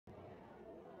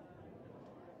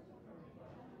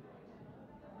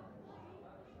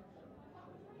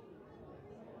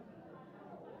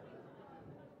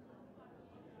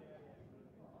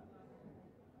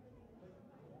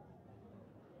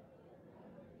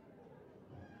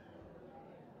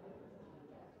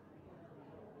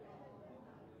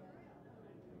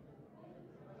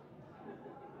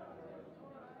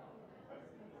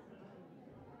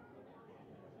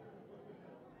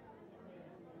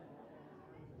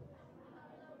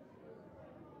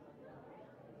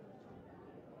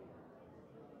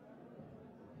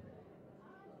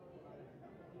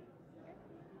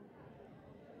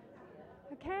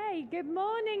Okay, good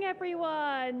morning,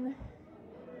 everyone.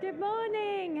 Good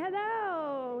morning.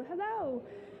 Hello. Hello.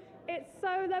 It's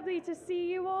so lovely to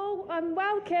see you all, and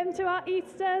welcome to our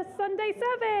Easter Sunday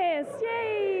service.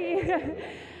 Yay!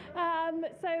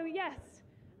 Yes.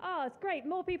 It's great.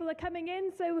 More people are coming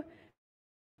in, so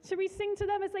should we sing to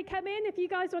them as they come in? If you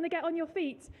guys want to get on your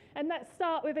feet, and let's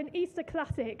start with an Easter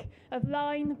classic of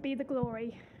Thine Be the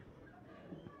Glory.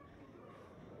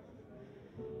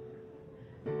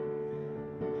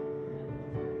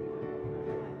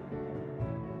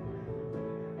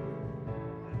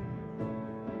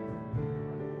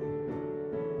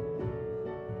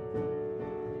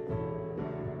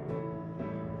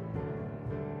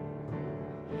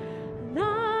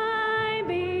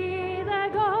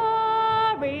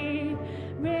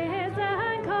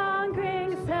 Risen,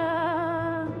 conquering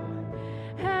Son,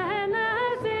 and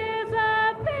as is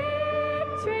a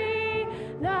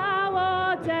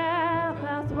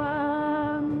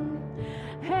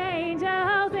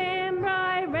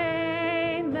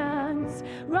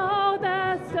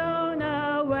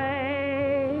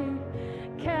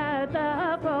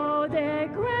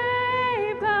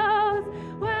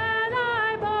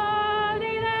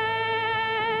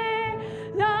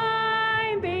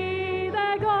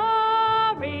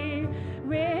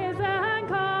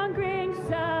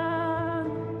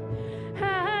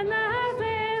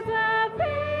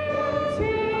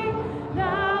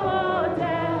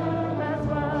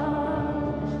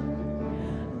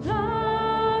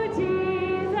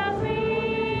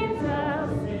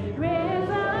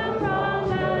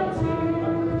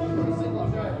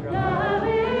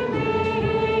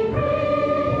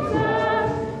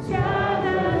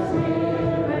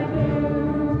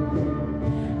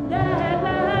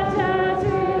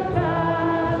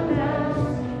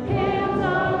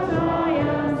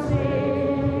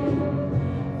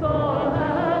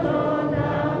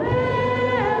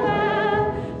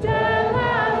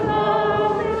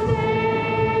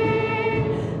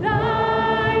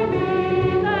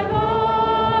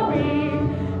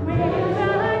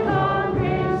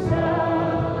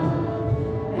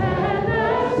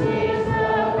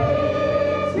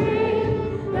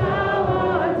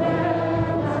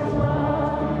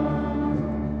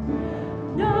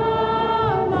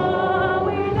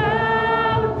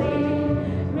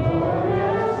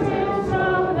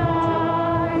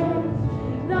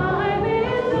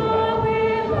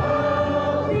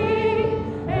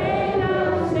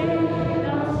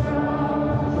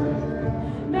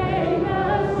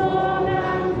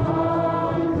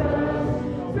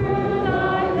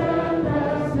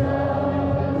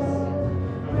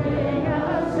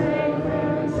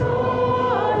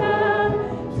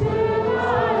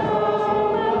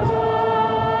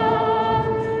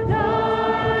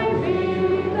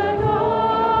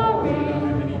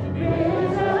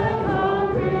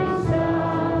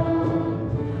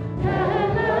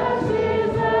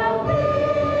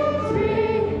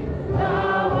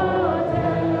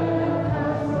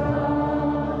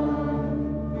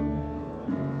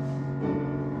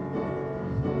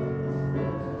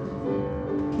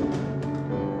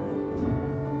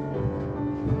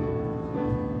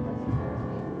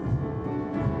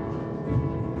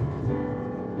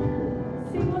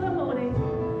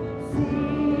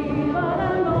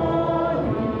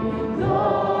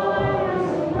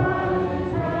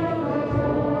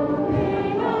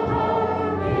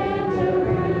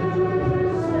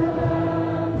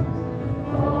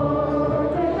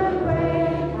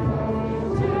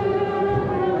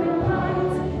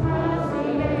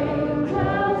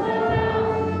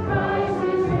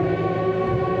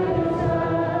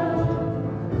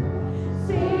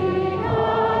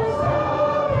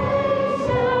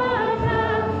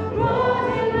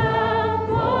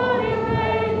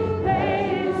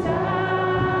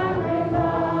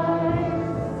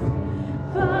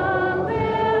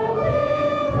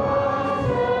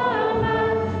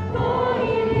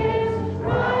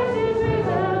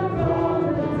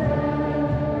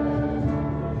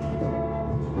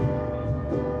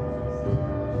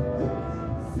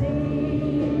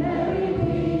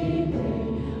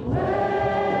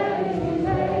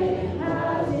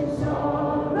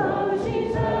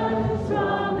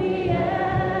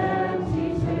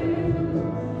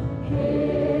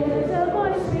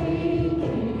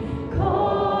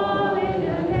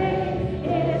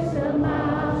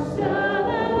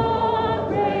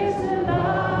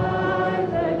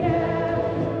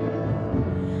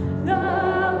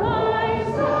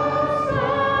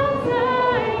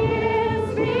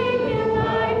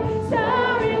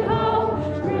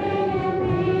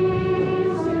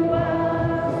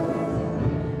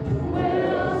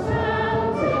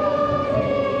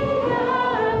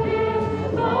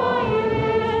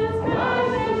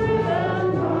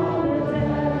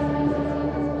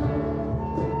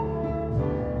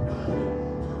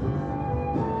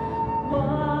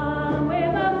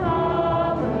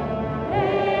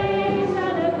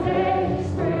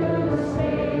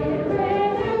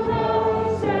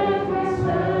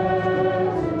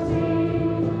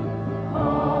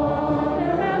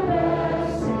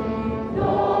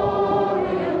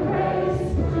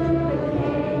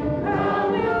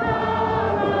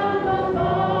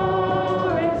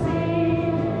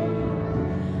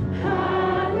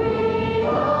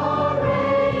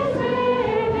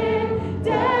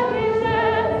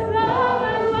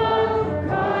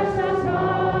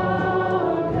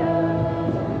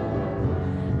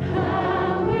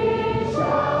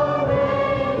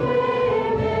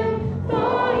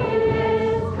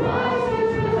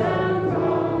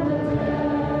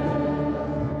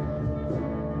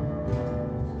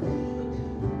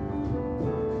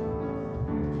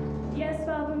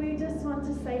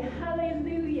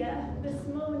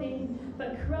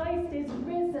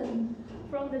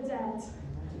from the dead.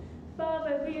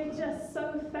 Father, we are just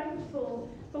so thankful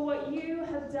for what you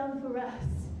have done for us.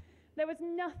 There was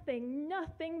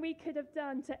nothing we could have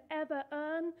done to ever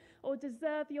earn or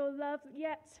deserve your love,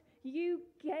 yet you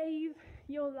gave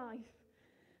your life.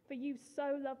 For you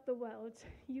so loved the world,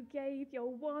 you gave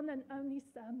your one and only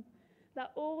Son,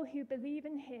 that all who believe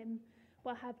in him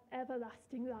will have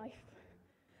everlasting life.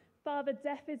 Father,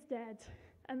 death is dead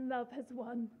and love has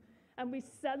won, and we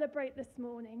celebrate this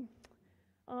morning.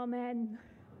 Amen.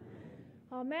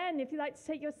 Amen. If you'd like to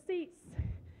take your seats.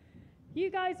 You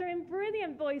guys are in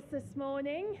brilliant voice this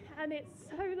morning, and it's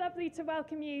so lovely to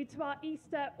welcome you to our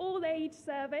Easter all-age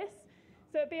service.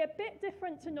 So it'll be a bit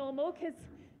different to normal because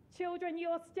children,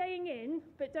 you're staying in,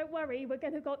 but don't worry, we're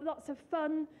going to got lots of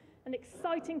fun and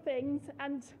exciting things,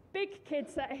 and big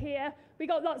kids that are here, we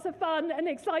got lots of fun and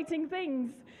exciting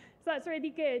things. So that's really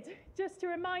good. Just to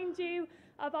remind you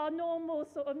of our normal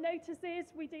sort of notices,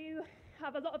 we do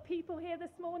have a lot of people here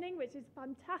this morning, which is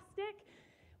fantastic.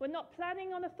 We're not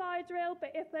planning on a fire drill,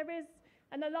 but if there is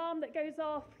an alarm that goes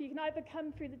off, you can either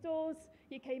come through the doors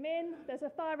you came in, there's a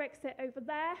fire exit over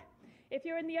there. If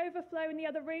you're in the overflow in the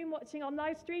other room watching on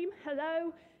live stream,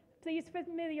 hello, please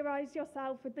familiarise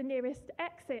yourself with the nearest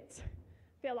exit.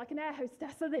 Feel like an air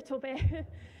hostess a little bit.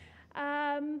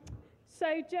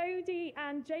 So Jodie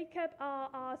and Jacob are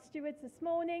our stewards this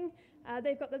morning.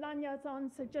 They've got the lanyards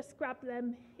on, so just grab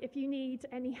them if you need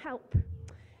any help.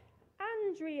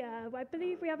 Andrea, I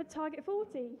believe we have a target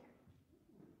 40. There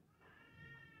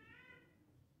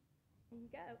you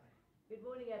go. Good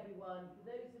morning, everyone. For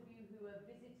those of you who are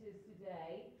visitors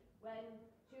today, when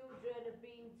children have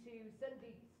been to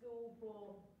Sunday school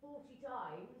for 40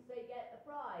 times, they get a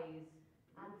prize.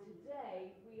 And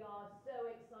today we are so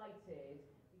excited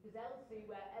because Elsie,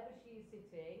 wherever she is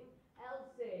sitting,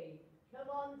 Elsie, come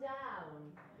on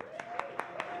down.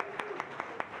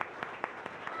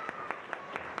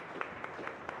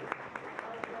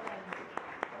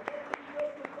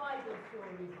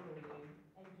 Stories for you.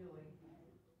 Enjoy.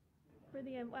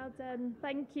 Brilliant, well done.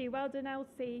 Thank you, well done,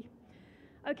 Elsie.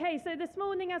 Okay, so this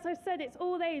morning, as I've said, it's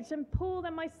all age, and Paul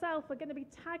and myself are going to be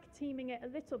tag teaming it a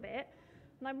little bit.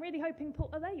 And I'm really hoping, Paul,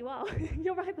 oh, there you are.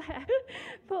 You're right there.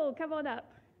 Paul, come on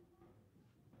up.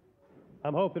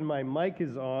 I'm hoping my mic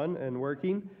is on and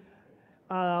working.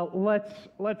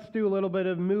 Let's do a little bit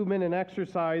of movement and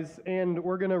exercise, and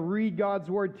we're going to read God's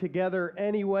word together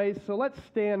anyway. So let's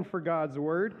stand for God's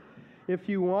word, if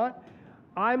you want.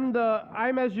 I'm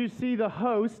as you see the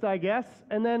host, I guess,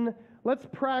 and then let's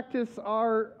practice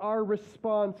our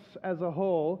response as a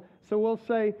whole. So we'll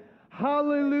say,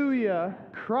 "Hallelujah,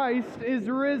 Christ is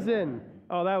risen."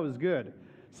 Oh, that was good.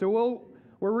 So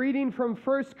we're reading from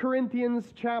 1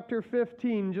 Corinthians chapter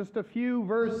 15, just a few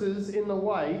verses in the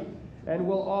white. And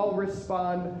we'll all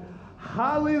respond,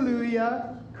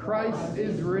 "Hallelujah, Christ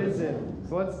is risen."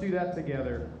 So let's do that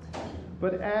together.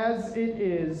 "But as it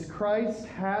is, Christ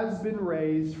has been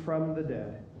raised from the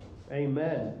dead.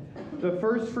 Amen. The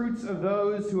first fruits of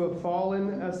those who have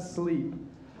fallen asleep.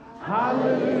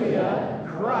 Hallelujah,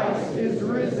 Christ is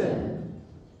risen.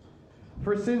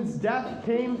 For since death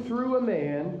came through a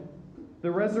man,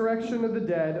 the resurrection of the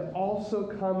dead also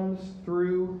comes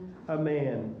through a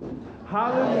man.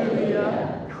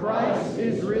 Hallelujah, Christ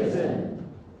is risen.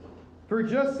 For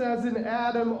just as in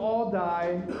Adam all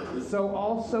die, so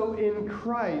also in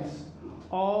Christ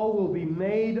all will be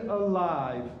made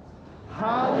alive.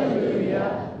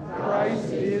 Hallelujah,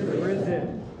 Christ is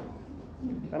risen."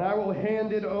 And I will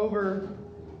hand it over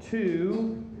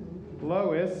to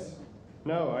Lois.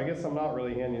 No, I guess I'm not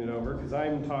really handing it over because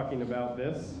I'm talking about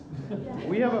this.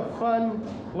 We have a fun,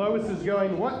 Lois is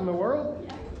going, "What in the world?"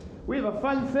 We have a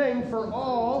fun thing for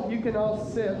all. You can all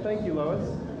sit. Thank you, Lois.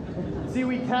 See,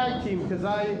 we tag team because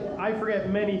I forget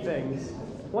many things.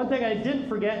 One thing I didn't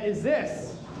forget is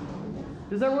this.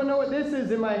 Does everyone know what this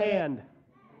is in my hand?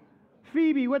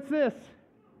 Phoebe, what's this?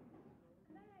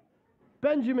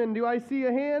 Benjamin, do I see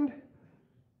a hand?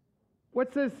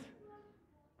 What's this?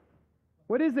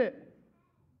 What is it?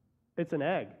 It's an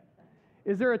egg.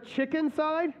 Is there a chick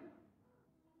inside?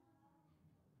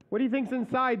 What do you think's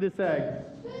inside this egg?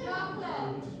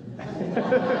 Chocolate.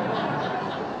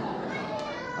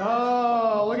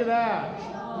 Oh, look at that.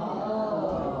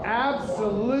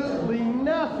 Absolutely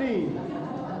nothing.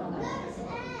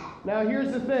 Now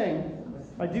here's the thing.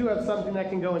 I do have something that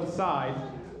can go inside,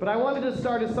 but I wanted to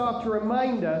start us off to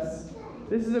remind us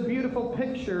this is a beautiful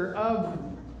picture of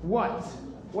what?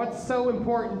 What's so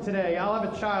important today? I'll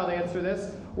have a child answer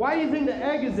this. Why do you think the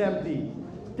egg is empty?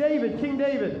 David, King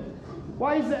David,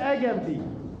 why is the egg empty?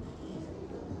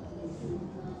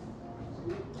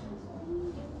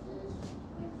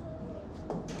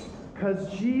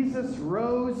 because Jesus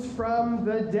rose from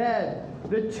the dead.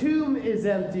 The tomb is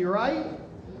empty, right?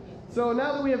 So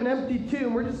now that we have an empty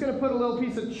tomb, we're just going to put a little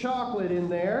piece of chocolate in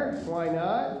there. Why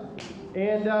not?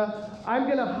 And I'm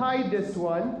going to hide this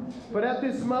one. But at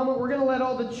this moment, we're going to let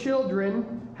all the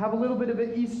children have a little bit of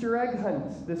an Easter egg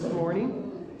hunt this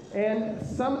morning. And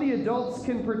some of the adults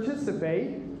can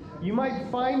participate. You might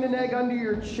find an egg under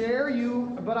your chair,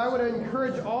 but I would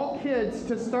encourage all kids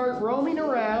to start roaming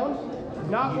around,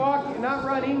 not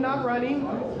running,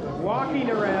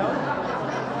 walking around,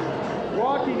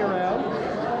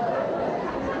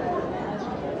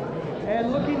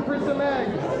 and looking for some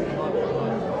eggs.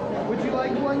 Would you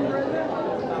like one, Brenda?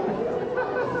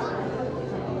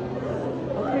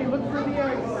 Okay, look for the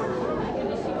eggs.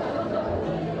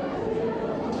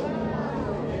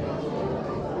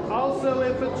 Also,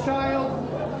 if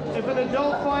an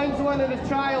adult finds one and a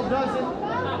child doesn't,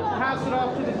 pass it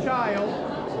off to the child.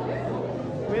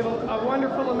 We have a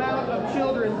wonderful amount of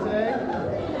children today.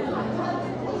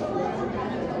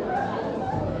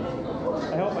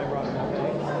 I hope I brought enough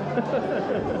eggs.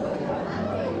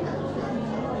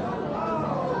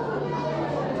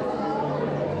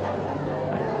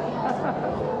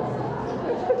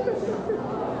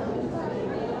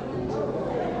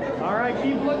 All right,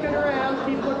 keep looking around.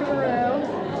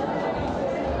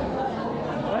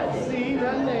 Let's see,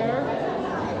 none there.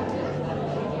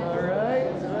 All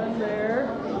right, none there.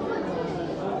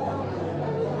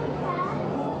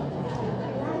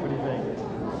 What do you think?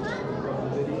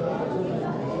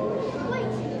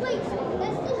 Wait,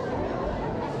 that's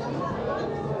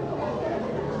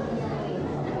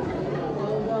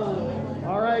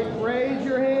All right, raise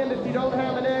your hand if you don't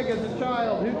have an egg as a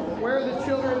child. Where are the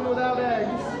children without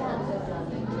eggs?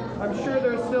 I'm sure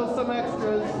there's still some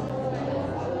extras.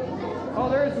 Oh,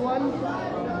 there's one.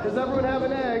 Does everyone have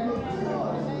an egg?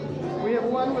 We have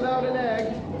one without an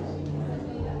egg.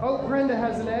 Oh, Brenda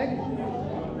has an egg.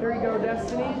 There you go,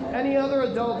 Destiny. Any other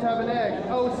adult have an egg?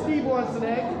 Oh, Steve wants an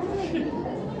egg.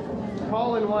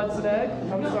 Colin wants an egg.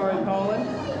 I'm sorry, Colin.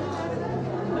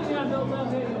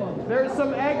 There's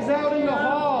some eggs out in the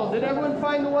hall. Did everyone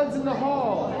find the ones in the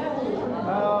hall?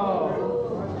 Oh.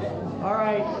 All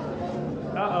right.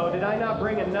 Uh-oh, did I not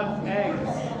bring enough eggs?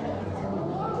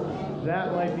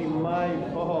 That might be my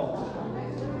fault.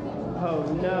 Oh,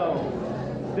 no.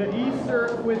 The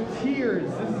Easter with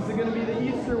tears. This is going to be the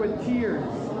Easter with tears.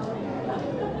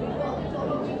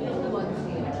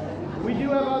 We do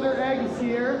have other eggs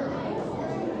here.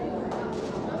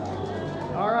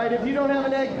 All right, if you don't have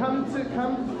an egg, come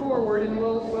forward and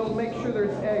we'll make sure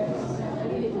there's eggs.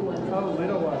 Oh,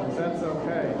 little ones. That's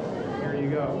okay. Here you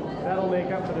go. That'll make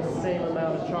up for the same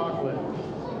amount of chocolate.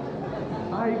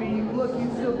 Ivy, look, you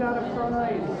still got a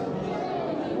prize.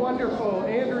 Wonderful.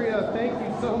 Andrea, thank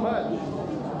you so much.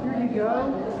 Here you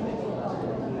go.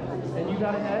 And you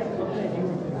got an egg? Okay,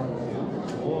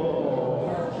 whoa.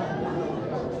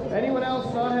 Anyone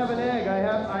else not have an egg? I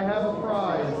have a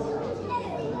prize.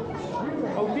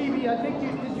 Oh, Phoebe, I think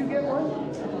did you get one?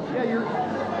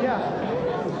 Yeah.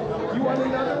 You want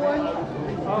another one?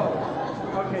 Oh.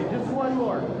 Okay, just one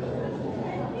more.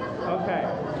 Okay.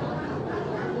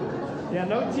 Yeah,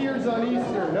 no tears on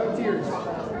Easter. No tears.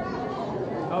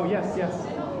 Oh, yes.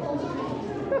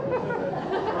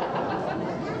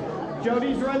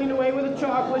 Jody's running away with the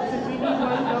chocolates. If you need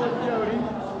one, go with Jody.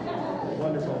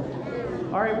 Wonderful.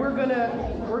 All right, we're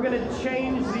gonna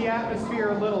change the atmosphere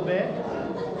a little bit,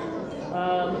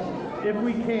 if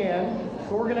we can.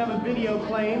 But we're gonna have a video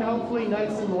playing, hopefully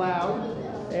nice and loud.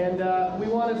 And we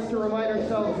want us to remind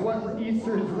ourselves what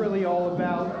Easter is really all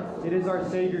about. It is our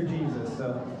Savior Jesus.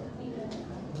 So,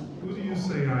 who do you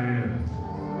say I am?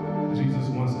 Jesus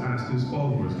once asked his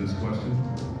followers this question.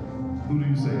 Who do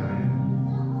you say I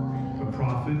am? A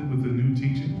prophet with a new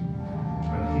teaching? A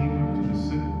healer to the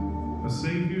sick? A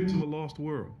savior to a lost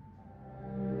world?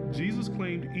 Jesus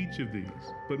claimed each of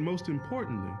these, but most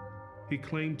importantly, he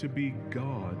claimed to be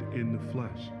God in the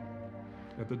flesh.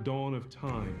 At the dawn of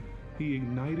time, he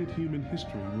ignited human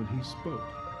history when he spoke.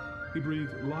 He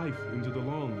breathed life into the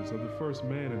lungs of the first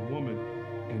man and woman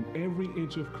and every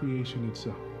inch of creation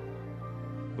itself.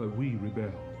 But we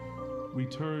rebelled. We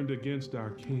turned against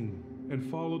our King and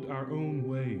followed our own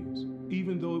ways,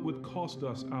 even though it would cost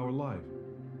us our life.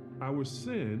 Our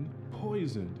sin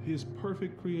poisoned his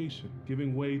perfect creation,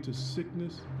 giving way to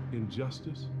sickness,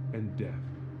 injustice, and death.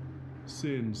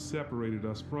 Sin separated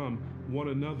us from one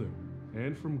another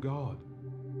and from God.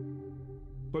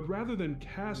 But rather than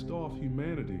cast off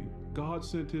humanity, God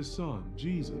sent his Son,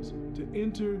 Jesus, to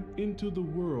enter into the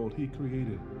world he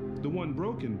created, the one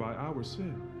broken by our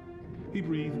sin. He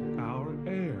breathed our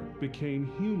air,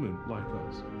 became human like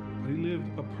us, but he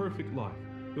lived a perfect life,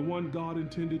 the one God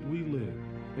intended we live,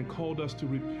 and called us to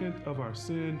repent of our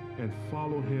sin and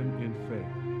follow him in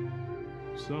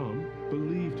faith. Some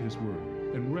believed his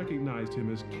word and recognized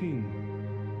him as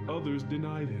king. Others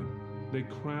denied him. They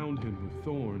crowned him with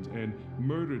thorns and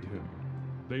murdered him.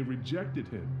 They rejected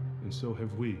him, and so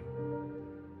have we.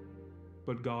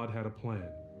 But God had a plan.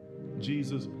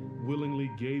 Jesus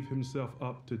willingly gave himself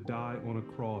up to die on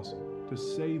a cross to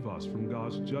save us from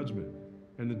God's judgment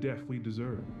and the death we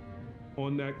deserve.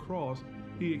 On that cross,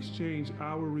 he exchanged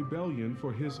our rebellion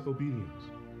for his obedience,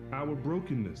 our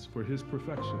brokenness for his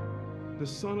perfection. The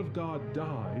Son of God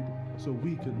died so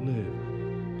we could live.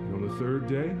 And on the third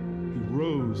day, he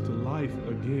rose to life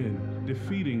again,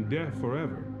 defeating death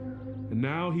forever. And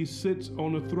now he sits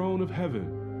on the throne of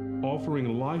heaven,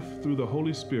 offering life through the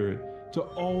Holy Spirit to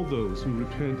all those who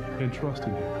repent and trust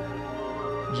in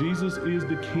him. Jesus is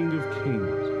the King of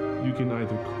Kings. You can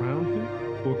either crown him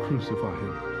or crucify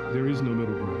him. There is no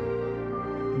middle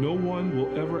ground. No one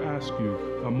will ever ask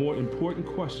you a more important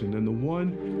question than the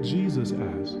one Jesus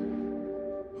asked.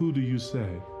 Who do you say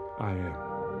I am?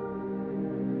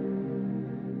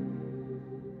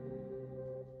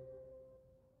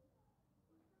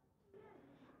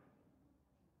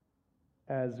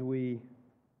 As we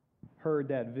heard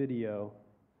that video,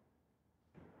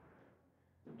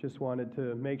 just wanted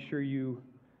to make sure you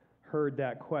heard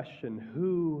that question.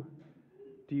 Who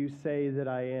do you say that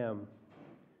I am?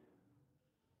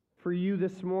 For you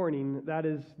this morning, that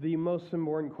is the most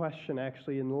important question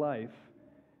actually in life,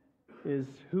 is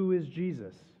who is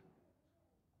Jesus?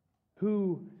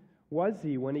 Who was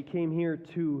he when he came here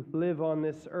to live on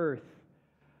this earth?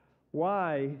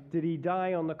 Why did he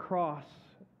die on the cross?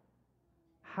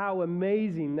 How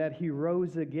amazing that he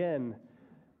rose again.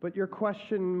 But your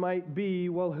question might be,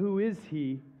 well, who is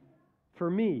he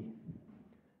for me?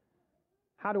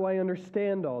 How do I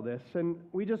understand all this? And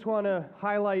we just want to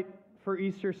highlight for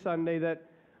Easter Sunday that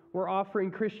we're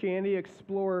offering Christianity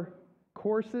Explore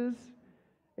courses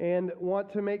and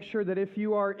want to make sure that if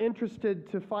you are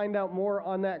interested to find out more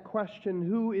on that question,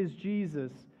 who is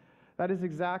Jesus? That is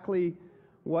exactly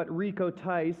what Rico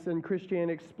Tice and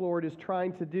Christianity Explored is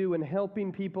trying to do in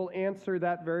helping people answer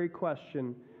that very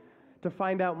question, to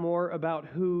find out more about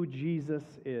who Jesus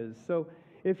is. So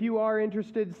if you are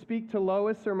interested, speak to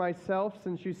Lois or myself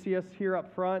since you see us here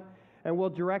up front, and we'll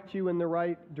direct you in the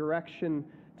right direction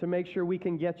to make sure we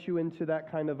can get you into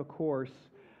that kind of a course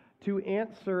to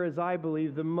answer, as I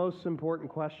believe, the most important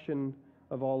question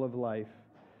of all of life.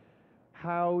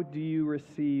 How do you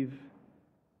receive,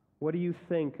 what do you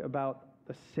think about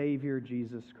the Savior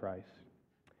Jesus Christ?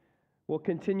 We'll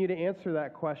continue to answer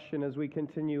that question as we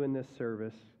continue in this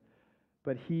service,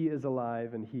 but he is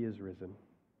alive and he is risen.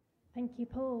 Thank you,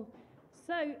 Paul.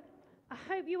 So, I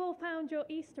hope you all found your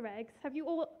Easter eggs. Have you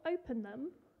all opened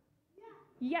them?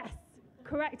 Yeah. Yes,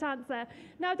 correct answer.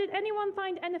 Now, did anyone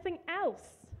find anything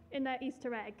else in their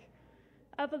Easter egg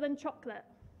other than chocolate?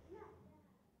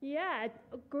 Yeah,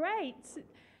 great.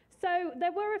 So,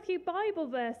 there were a few Bible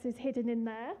verses hidden in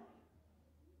there.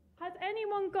 Has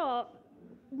anyone got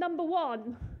number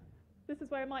 1? This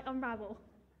is where it might unravel.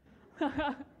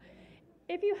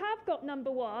 If you have got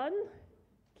number 1,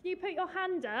 can you put your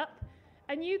hand up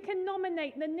and you can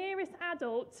nominate the nearest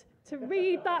adult to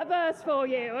read that verse for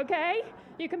you, okay?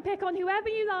 You can pick on whoever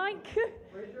you like.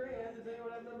 Raise your hand. Does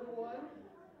anyone have number 1?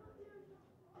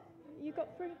 You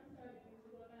got 3?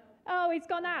 Oh, he's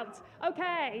gone out.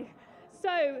 Okay.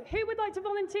 So, who would like to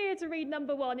volunteer to read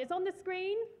number 1? It's on the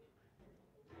screen.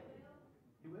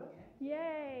 You will?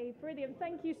 Yay, brilliant.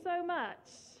 Thank you so much.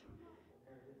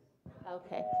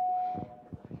 Okay.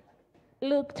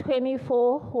 Luke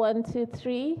 24, 1 to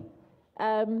 3.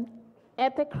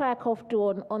 At the crack of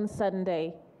dawn on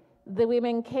Sunday, the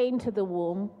women came to the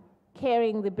womb,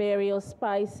 carrying the burial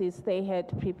spices they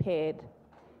had prepared.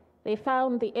 They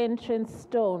found the entrance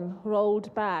stone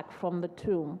rolled back from the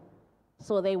tomb,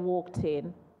 so they walked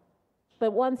in.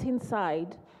 But once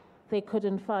inside, they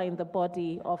couldn't find the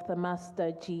body of the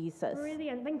Master Jesus.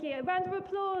 Brilliant, thank you. A round of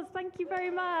applause, thank you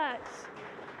very much.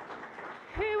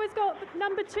 Who has got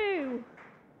number 2?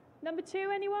 Number 2,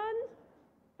 anyone?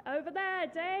 Over there,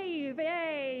 Dave,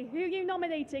 yay. Who are you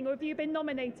nominating, or have you been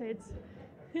nominated?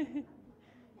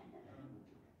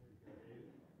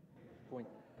 Point.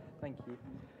 Thank you.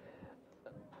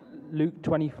 Luke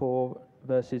 24,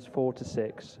 verses 4 to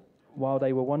 6. While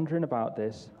they were wondering about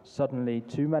this, suddenly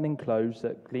 2 men in clothes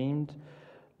that gleamed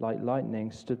like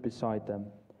lightning stood beside them.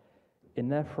 In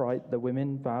their fright, the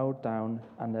women bowed down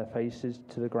and their faces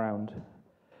to the ground.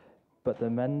 But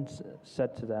the men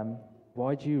said to them,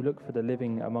 "Why do you look for the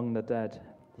living among the dead?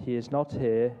 He is not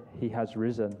here, he has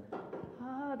risen.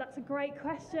 Oh, that's a great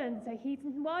question. So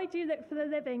why do you look for the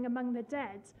living among the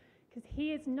dead? Because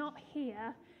he is not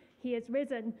here, he is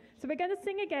risen. So we're going to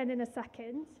sing again in a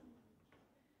second.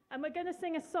 And we're going to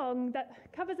sing a song that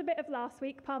covers a bit of last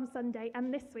week, Palm Sunday,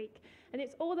 and this week. And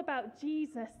it's all about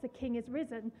Jesus, the King is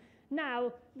risen.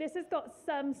 Now, this has got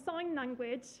some sign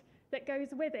language that goes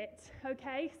with it,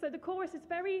 okay? So the chorus is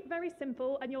very, very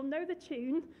simple, and you'll know the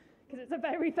tune, because it's a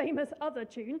very famous other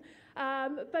tune.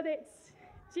 But it's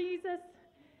Jesus,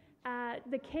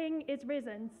 the King is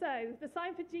risen. So the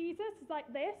sign for Jesus is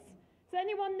like this. Does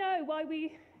anyone know why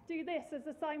we do this as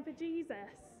a sign for Jesus?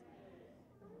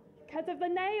 Because of the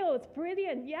nails.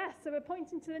 Brilliant. Yes, so we're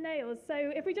pointing to the nails. So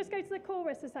if we just go to the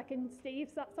chorus a second, Steve,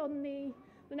 so that's on the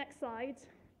next slide.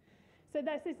 So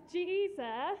this is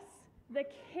Jesus, the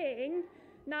King.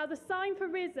 Now the sign for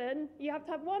risen, you have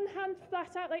to have one hand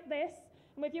flat out like this,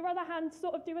 and with your other hand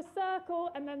sort of do a circle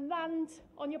and then land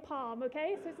on your palm,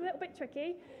 okay? So it's a little bit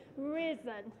tricky.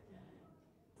 Risen.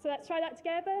 So let's try that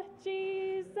together.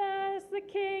 Jesus, the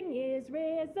King is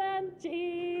risen.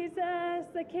 Jesus,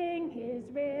 the King is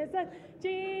risen.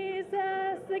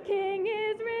 Jesus, the King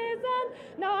is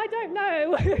risen. No, I don't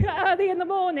know, early in the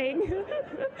morning.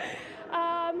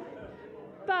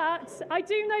 But I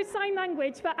do know sign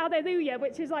language for Alleluia,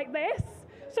 which is like this.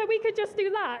 So we could just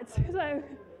do that. So,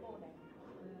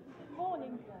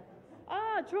 morning.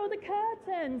 Draw the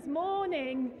curtains.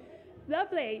 Morning.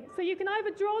 Lovely. So you can either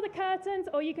draw the curtains,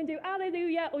 or you can do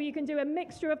Alleluia, or you can do a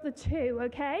mixture of the two,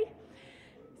 okay?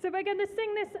 So we're going to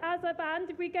sing this as a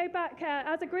band. If we go back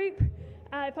as a group,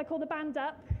 if I call the band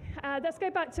up, let's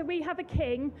go back to We Have a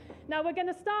King. Now we're going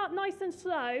to start nice and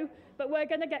slow, but we're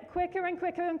going to get quicker and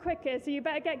quicker and quicker, so you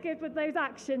better get good with those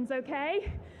actions,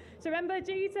 okay? So remember,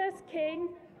 Jesus, King,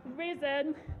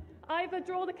 risen. Either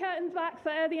draw the curtains back for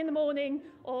early in the morning,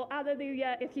 or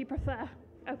Alleluia if you prefer.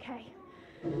 Okay.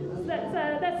 So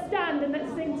let's stand and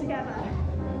let's sing together.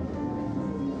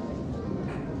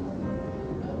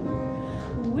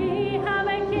 We have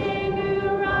a King who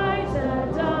rides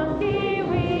a donkey.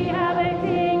 We have a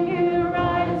King who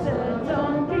rides a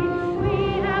donkey.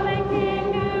 We have a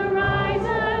King who rides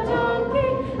a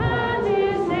donkey, and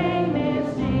his name is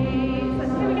Jesus.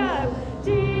 Here we go.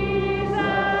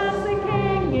 Jesus, the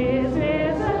King is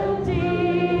risen.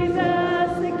 Jesus,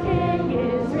 the King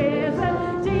is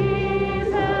risen.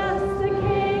 Jesus, the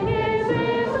King is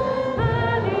risen.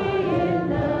 Early in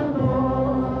the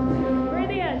morning.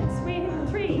 Brilliant.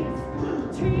 Trees.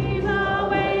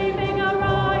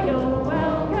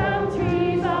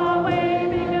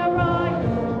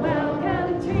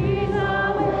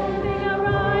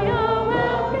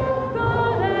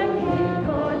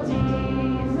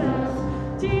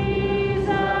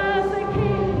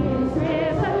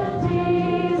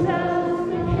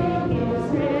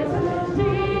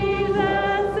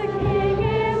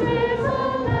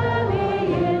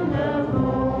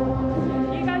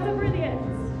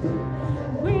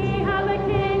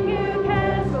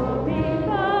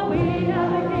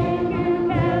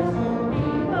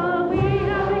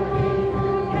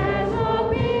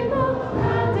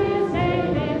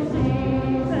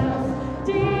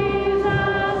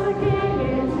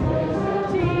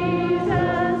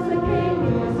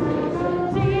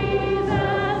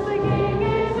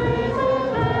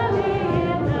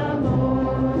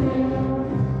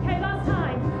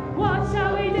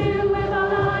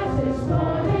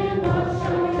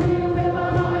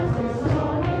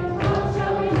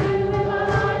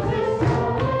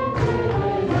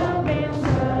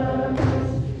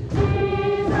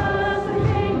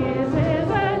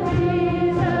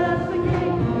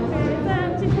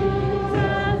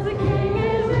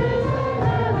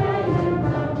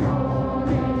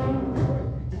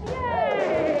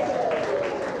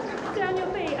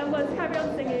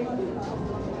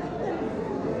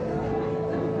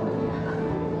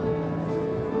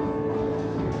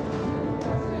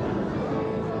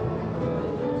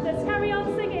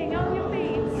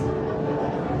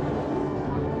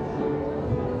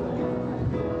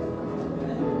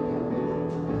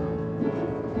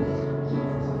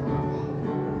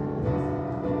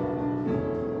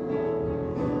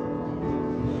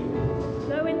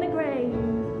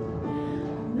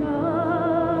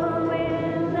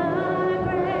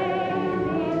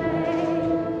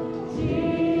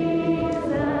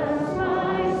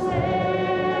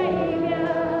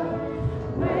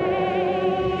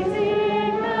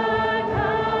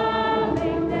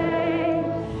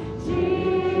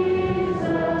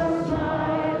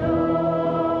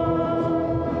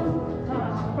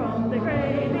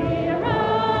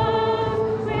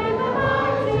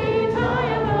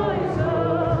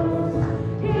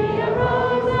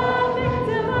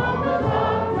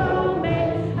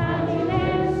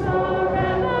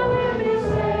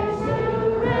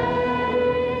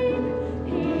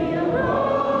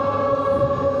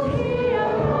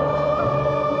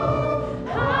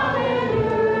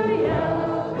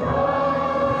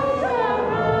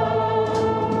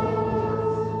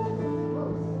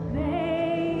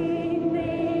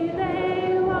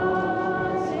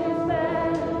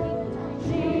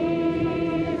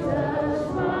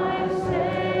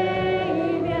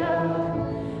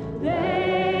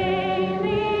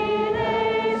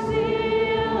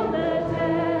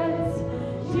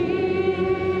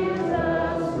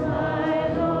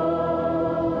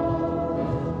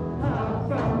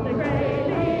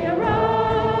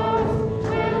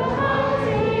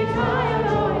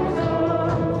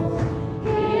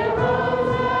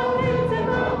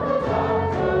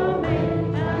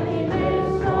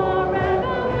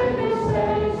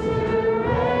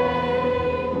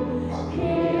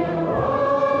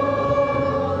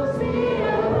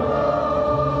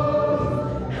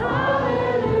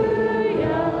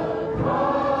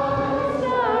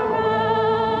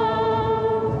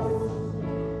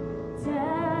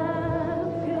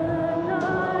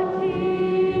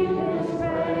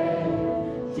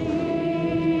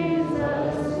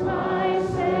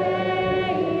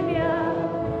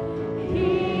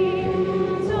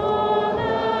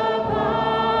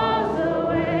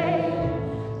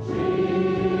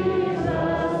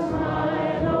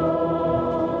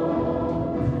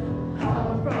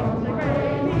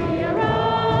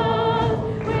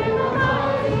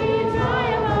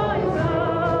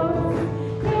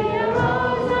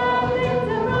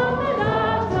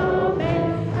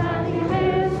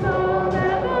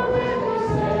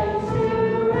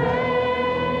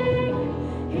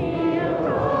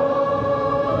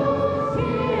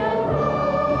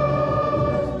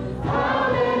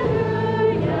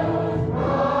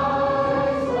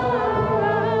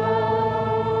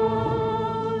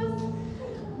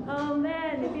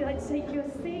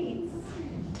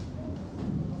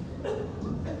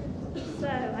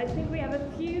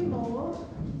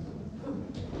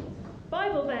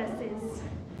 verses.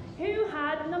 Who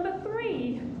had number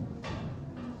 3?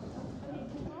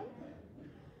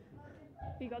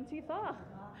 Have you gone too far?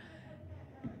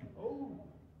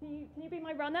 Can you be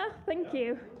my runner? Thank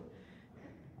you.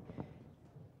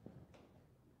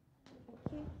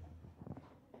 Thank you.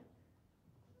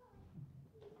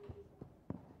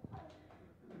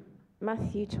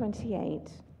 Matthew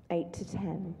 28, 8 to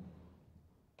 10.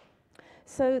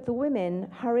 So the women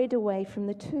hurried away from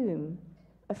the tomb,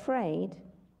 afraid,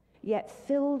 yet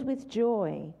filled with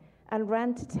joy, and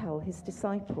ran to tell his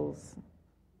disciples.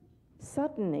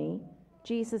 Suddenly,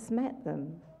 Jesus met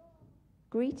them.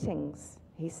 "Greetings,"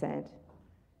 he said.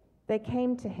 They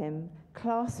came to him,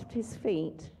 clasped his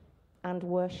feet, and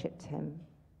worshipped him.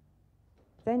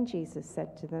 Then Jesus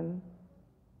said to them,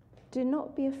 "Do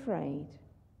not be afraid.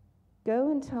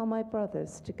 Go and tell my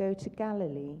brothers to go to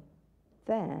Galilee.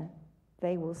 There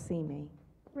they will see me."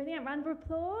 Brilliant. Round of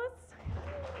applause.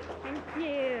 Thank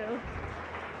you.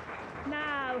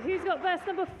 Now, who's got verse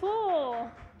number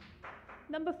 4?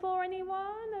 Number 4,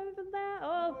 anyone over there?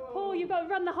 Oh, Paul, you've got to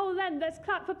run the whole length. Let's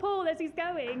clap for Paul as he's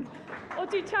going. Or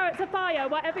do Chariots of Fire,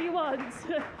 whatever you want.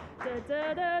 Da,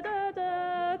 da, da, da,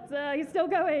 da, da. He's still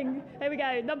going. Here we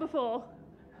go. Number 4.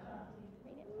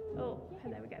 Oh,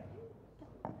 there we go.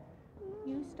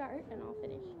 You start and I'll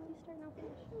finish. You start and I'll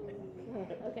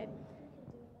finish. Okay.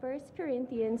 1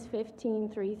 Corinthians 15,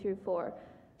 3 through 4.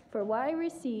 For what I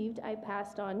received, I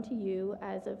passed on to you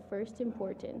as of first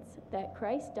importance, that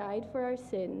Christ died for our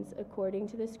sins according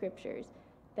to the Scriptures,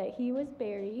 that he was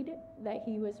buried, that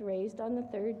he was raised on the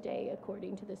third day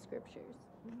according to the Scriptures.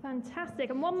 Fantastic.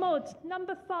 And one more.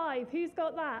 Number 5. Who's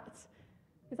got that?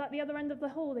 Is that the other end of the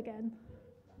hall again?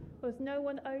 Or is no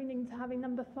one owning to having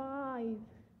number 5?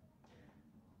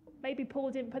 Maybe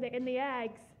Paul didn't put it in the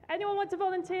eggs. Anyone want to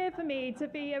volunteer for me to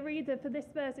be a reader for this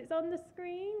verse? It's on the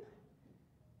screen.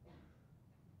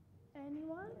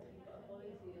 Anyone?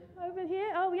 Over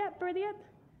here? Oh, yeah, brilliant.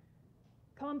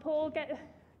 Come on, Paul, get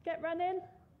running.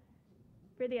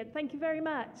 Brilliant. Thank you very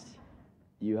much.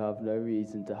 You have no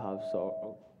reason to have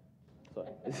sorrow.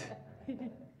 Sorry.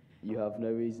 You have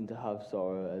no reason to have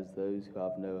sorrow as those who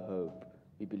have no hope.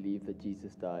 We believe that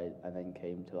Jesus died and then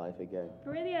came to life again.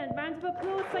 Brilliant. Round of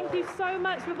applause. Thank you so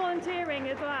much for volunteering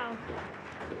as well.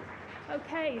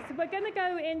 Okay, so we're going to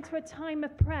go into a time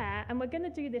of prayer, and we're going to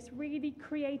do this really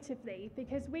creatively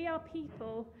because we are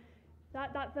people,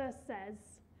 that verse says,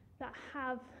 that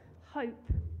have hope,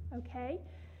 okay?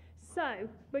 So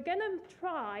we're going to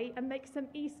try and make some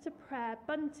Easter prayer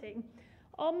bunting.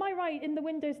 On my right in the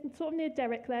windows, sort of near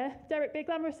Derek there, Derek, be a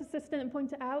glamorous assistant and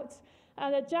point it out.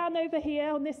 And Jan over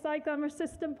here on this side, glamorous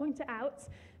assistant, point it out.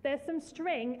 There's some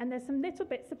string and there's some little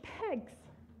bits of pegs.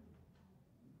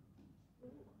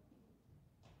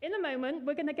 In a moment,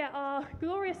 we're going to get our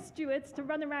glorious stewards to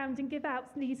run around and give out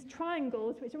these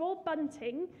triangles, which are all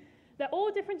bunting. They're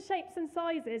all different shapes and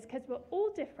sizes because we're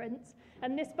all different,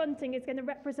 and this bunting is going to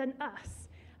represent us.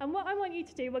 And what I want you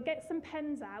to do, we'll get some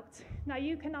pens out. Now,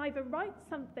 you can either write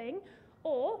something,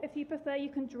 or if you prefer, you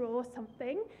can draw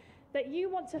something that you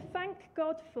want to thank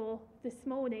God for this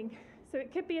morning. So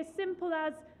it could be as simple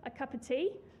as a cup of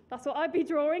tea. That's what I'd be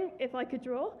drawing if I could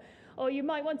draw. Or you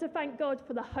might want to thank God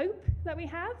for the hope that we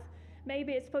have.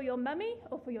 Maybe it's for your mummy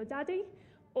or for your daddy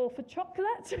or for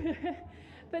chocolate.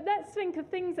 But let's think of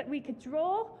things that we could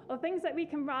draw or things that we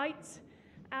can write.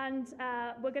 And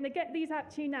we're going to get these out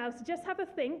to you now. So just have a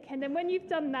think. And then when you've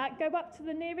done that, go up to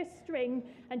the nearest string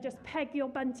and just peg your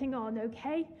bunting on,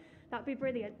 okay? That'd be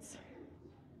brilliant.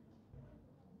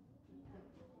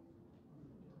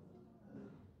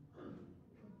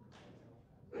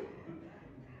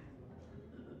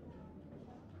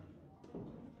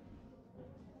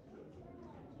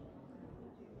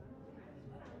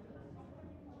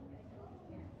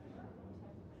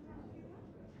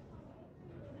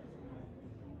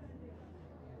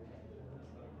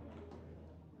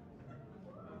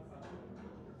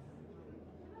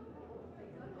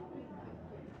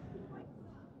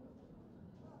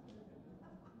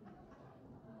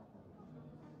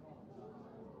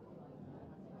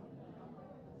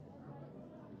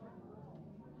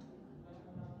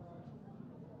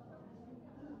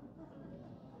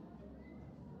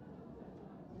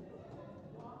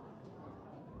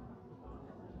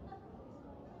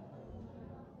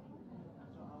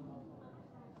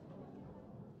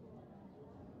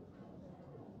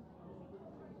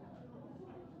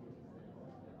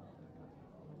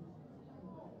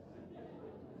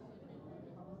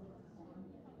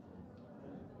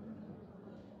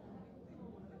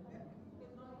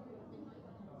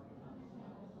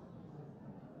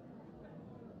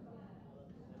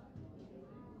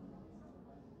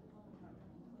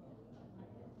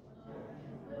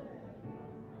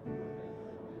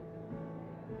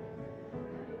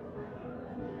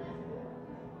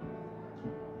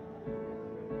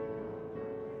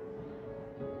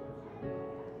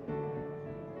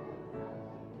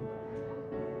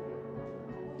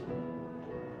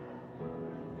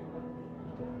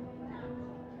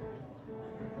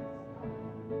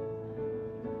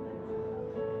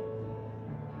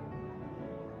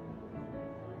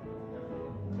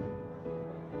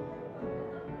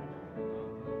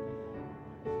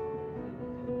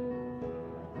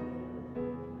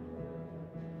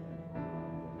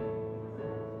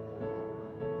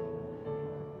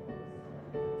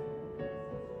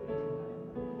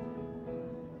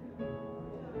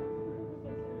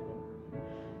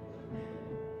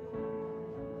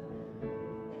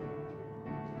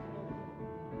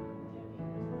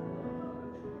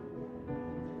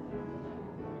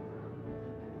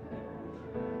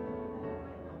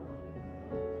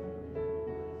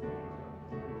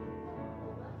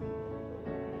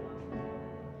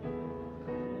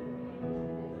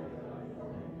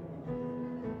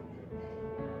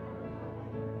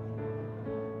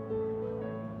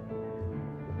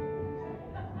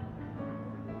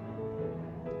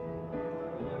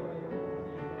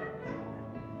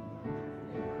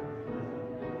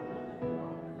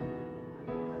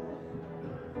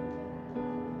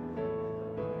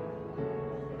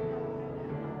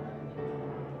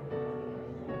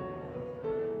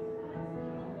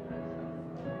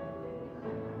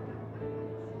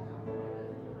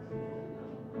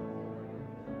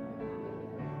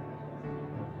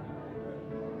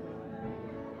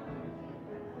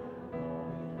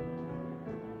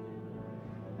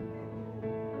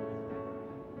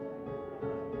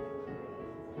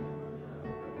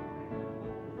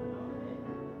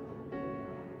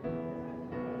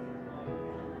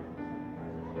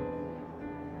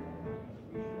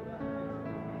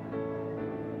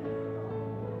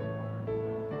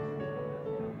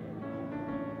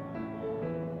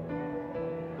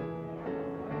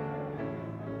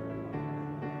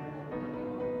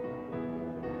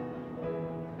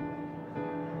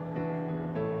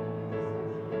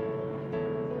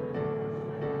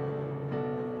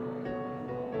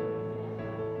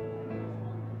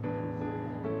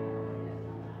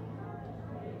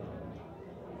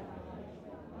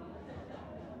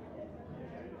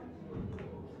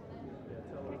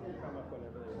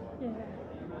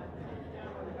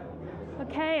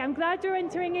 Okay, I'm glad you're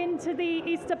entering into the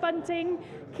Easter bunting.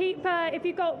 Keep, if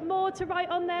you've got more to write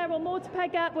on there or more to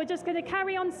peg up, we're just going to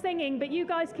carry on singing, but you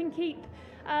guys can keep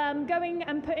going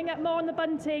and putting up more on the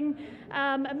bunting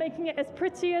and making it as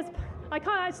pretty as, I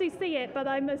can't actually see it, but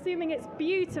I'm assuming it's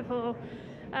beautiful.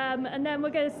 And then we're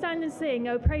going to stand and sing,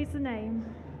 Oh, praise the name.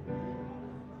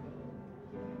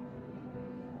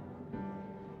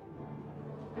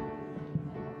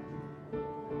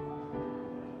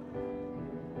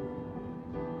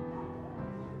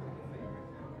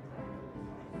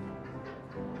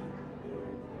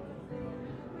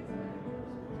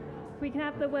 We can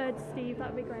have the words, Steve,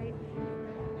 that would be great.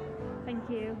 Thank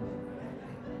you.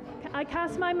 I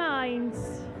cast my mind.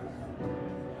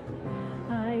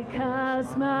 I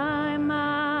cast my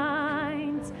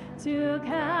mind to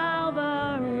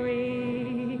Calvary,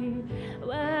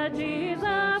 where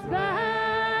Jesus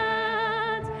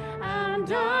bled and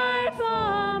died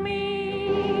for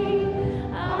me.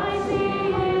 I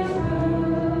see his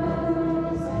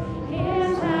wounds,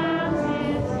 his hands,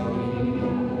 his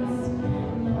feet,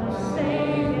 my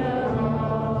Savior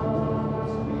Lord,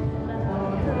 and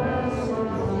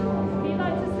curses. If you'd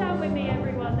like to stand with me,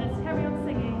 everyone, let's carry on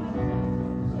singing.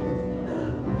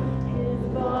 His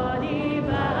body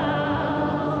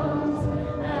bound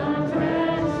and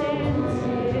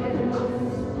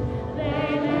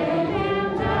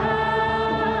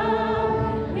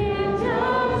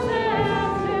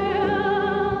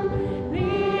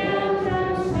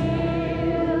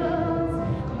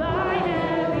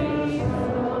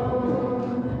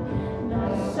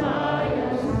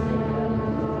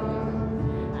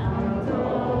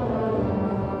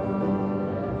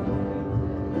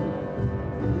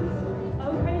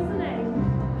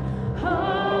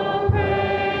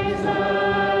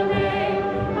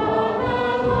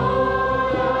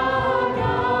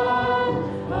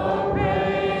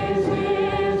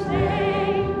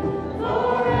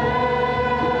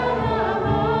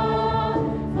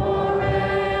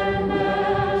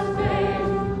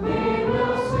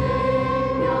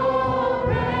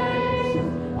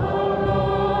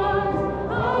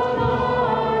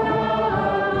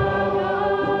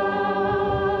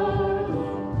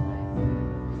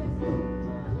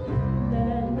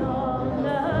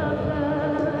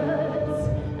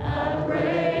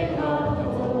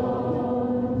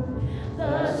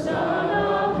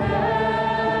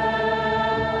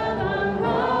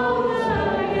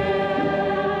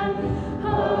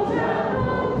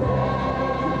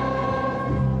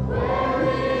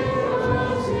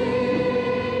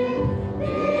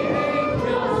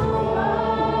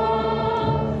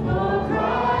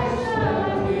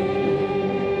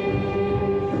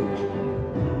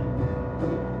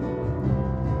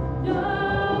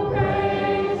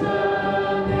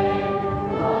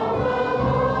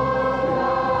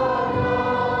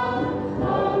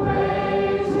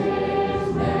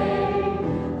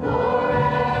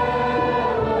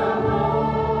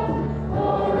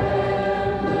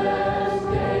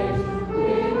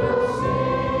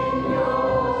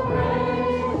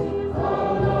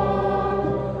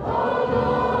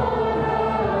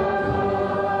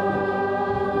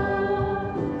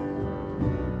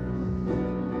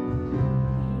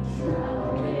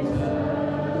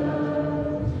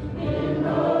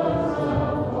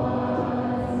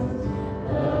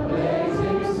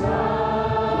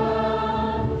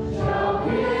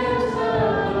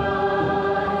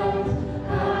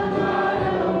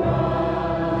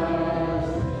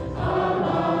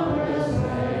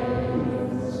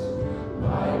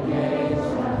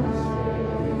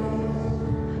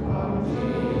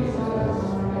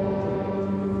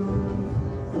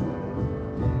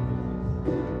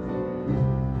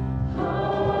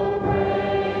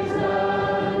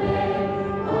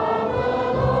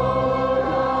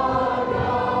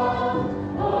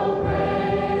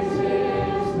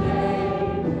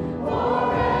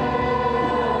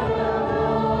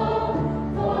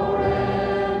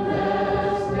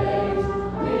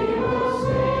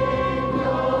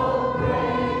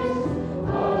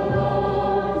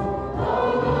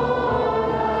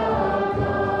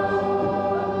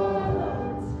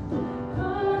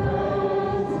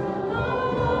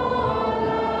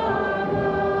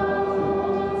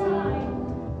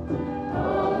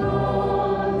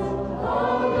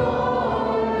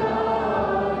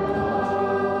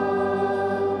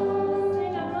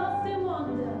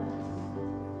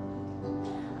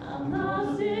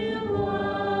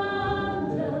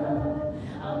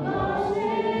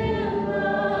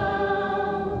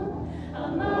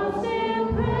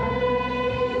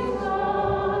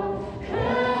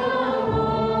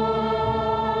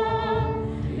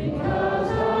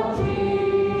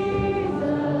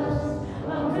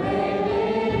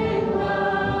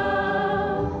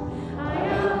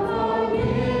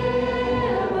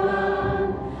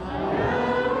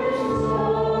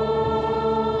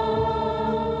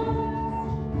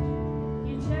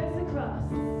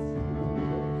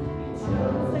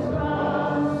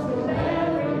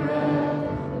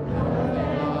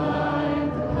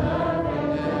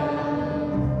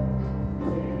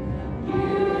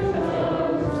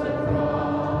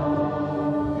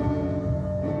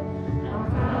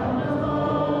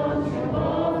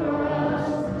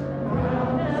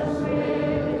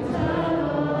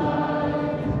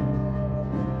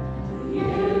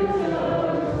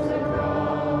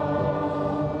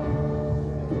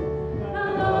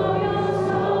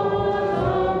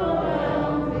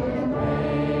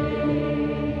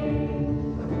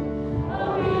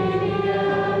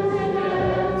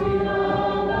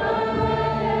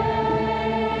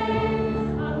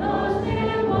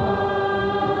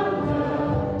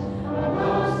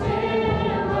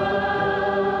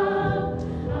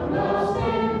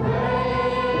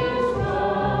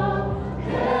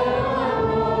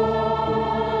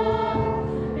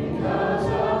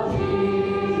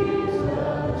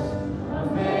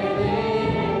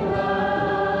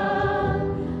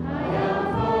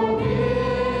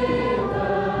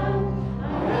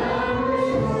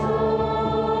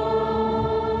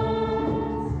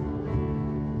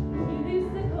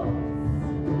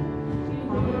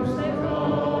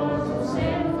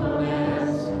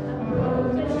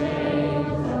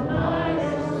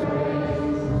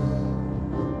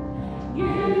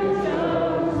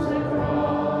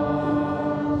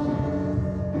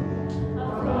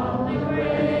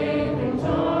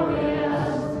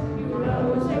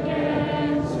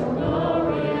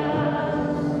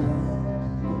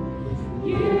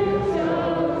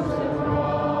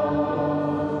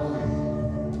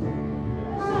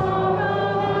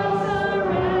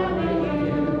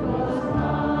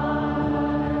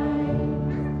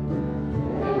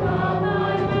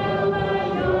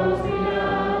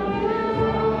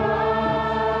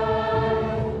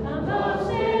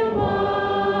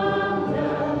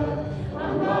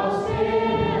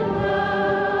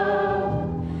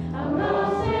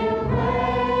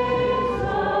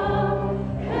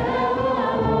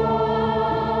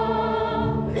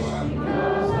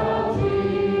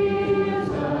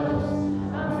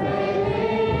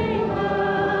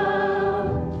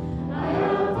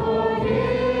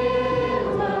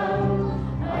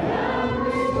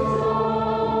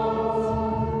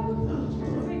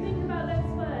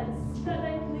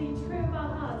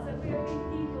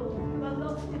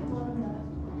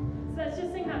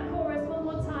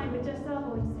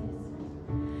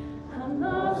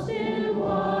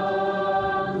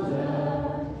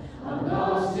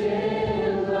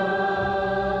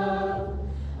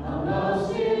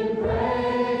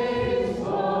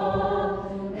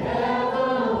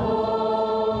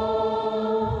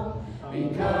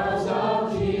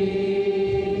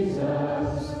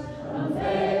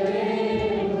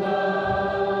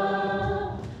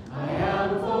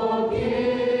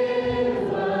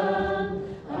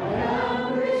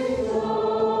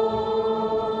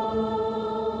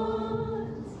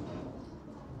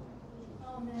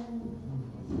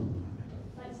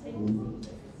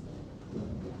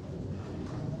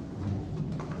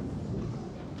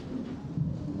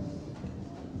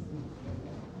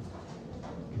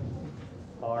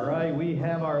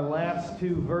our last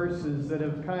two verses that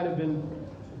have kind of been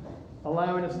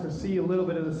allowing us to see a little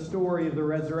bit of the story of the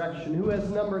resurrection. Who has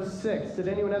number 6? Did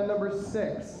anyone have number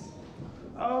 6?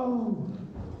 Oh,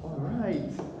 all right.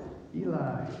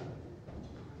 Eli.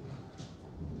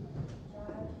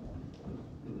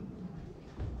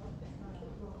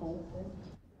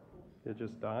 Did it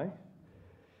just die?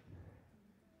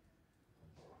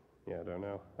 Yeah, I don't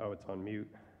know. Oh, it's on mute.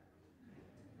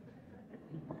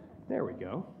 There we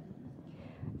go.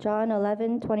 John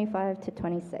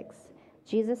 11:25-26.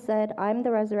 Jesus said, "I'm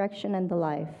the resurrection and the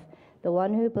life. The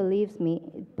one who believes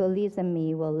in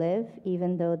me will live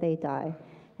even though they die,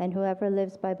 and whoever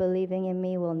lives by believing in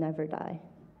me will never die."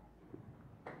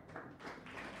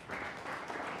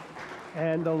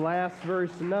 And the last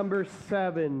verse, number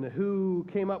 7. Who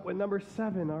came up with number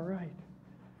 7? All right.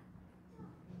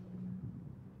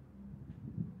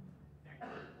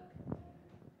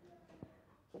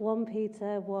 1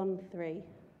 Peter 1:3.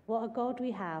 What a God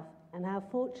we have, and how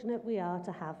fortunate we are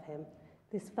to have him,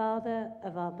 this Father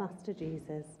of our Master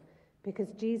Jesus.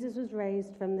 Because Jesus was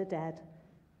raised from the dead,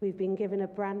 we've been given a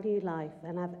brand new life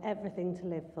and have everything to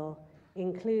live for,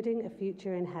 including a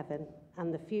future in heaven.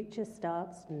 And the future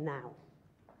starts now.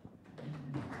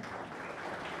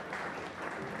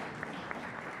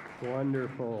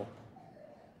 Wonderful.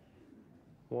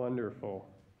 Wonderful.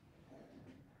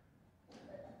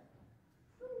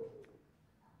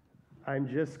 I'm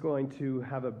just going to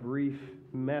have a brief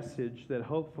message that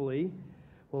hopefully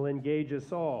will engage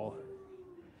us all.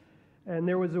 And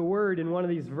there was a word in one of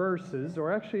these verses,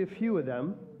 or actually a few of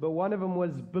them, but one of them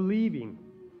was believing.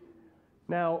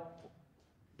 Now,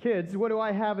 kids, what do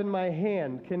I have in my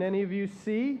hand? Can any of you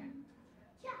see?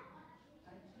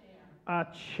 A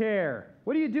chair.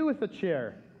 What do you do with a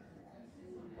chair?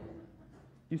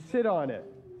 You sit on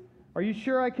it. Are you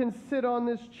sure I can sit on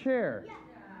this chair?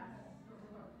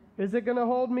 Is it going to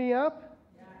hold me up?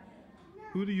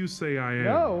 Who do you say I am?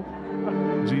 No.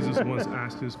 Jesus once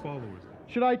asked his followers.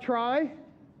 Should I try?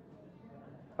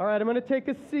 All right, I'm going to take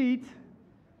a seat,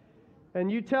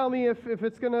 and you tell me if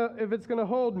it's gonna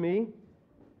hold me.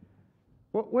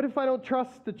 What if I don't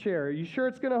trust the chair? Are you sure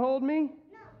it's going to hold me?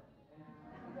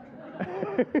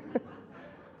 No.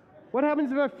 What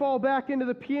happens if I fall back into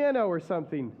the piano or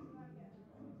something?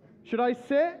 Should I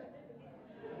sit?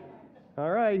 All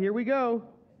right, here we go.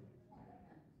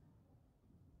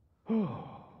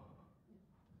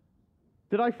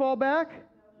 Did I fall back?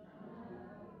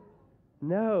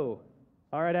 No.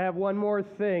 All right, I have one more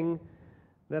thing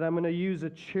that I'm going to use a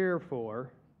chair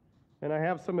for. And I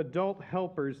have some adult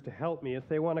helpers to help me if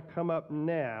they want to come up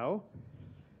now.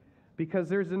 Because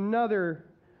there's another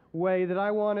way that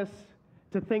I want us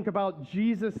to think about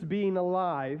Jesus being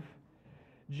alive.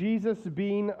 Jesus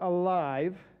being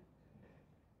alive.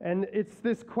 And it's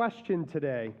this question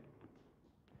today.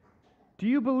 Do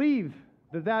you believe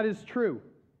that that is true?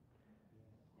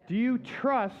 Do you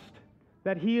trust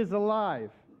that he is alive?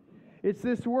 It's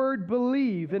this word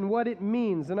believe and what it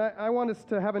means. And I want us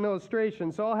to have an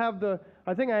illustration. So I'll have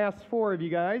I think I asked 4 of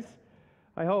you guys.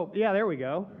 I hope. Yeah, there we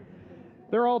go.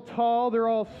 They're all tall. They're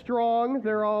all strong.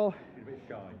 They're all...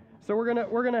 So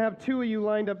we're gonna have 2 of you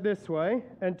lined up this way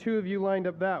and 2 of you lined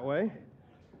up that way.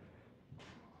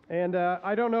 And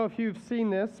I don't know if you've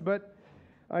seen this, but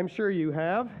I'm sure you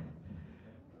have.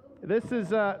 This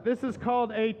is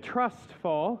called a trust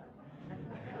fall.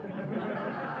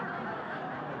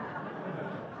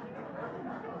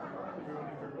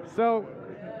 So,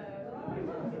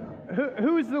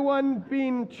 who's the one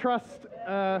being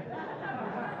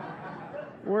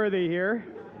worthy here?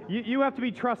 You have to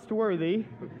be trustworthy,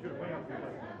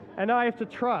 and I have to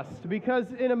trust,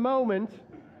 because in a moment,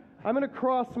 I'm going to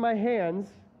cross my hands,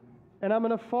 and I'm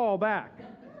going to fall back.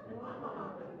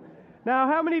 Now,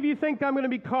 how many of you think I'm going to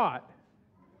be caught?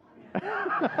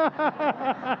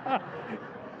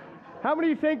 How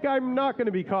many of you think I'm not going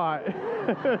to be caught?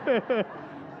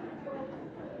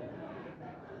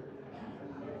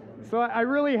 So I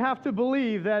really have to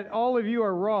believe that all of you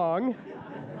are wrong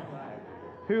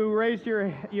who raised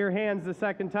your hands the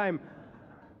second time.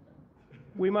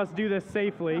 We must do this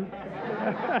safely.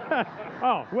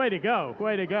 Oh, way to go,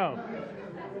 way to go.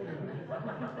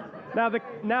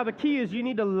 Now the key is you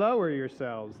need to lower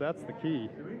yourselves. That's the key.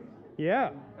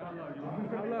 Yeah.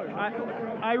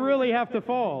 I really have to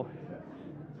fall.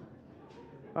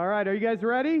 All right, are you guys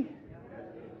ready?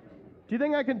 Do you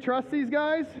think I can trust these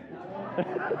guys?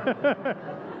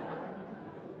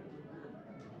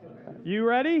 You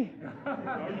ready?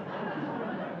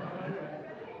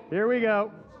 Here we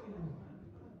go.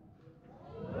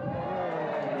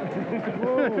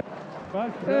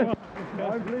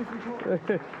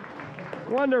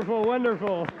 Wonderful,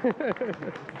 wonderful.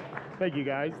 Thank you,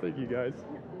 guys. Thank you, guys.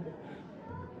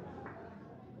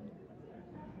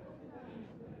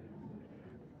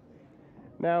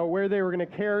 Now, where they were going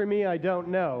to carry me, I don't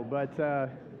know, but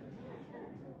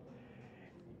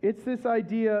it's this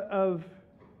idea of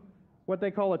what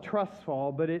they call a trust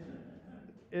fall, but it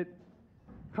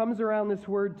comes around this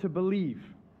word to believe.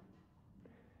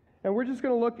 And we're just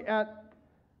going to look at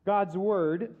God's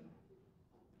word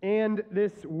and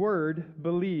this word,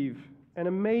 believe. And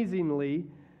amazingly,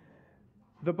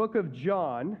 the book of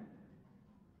John,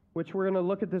 which we're going to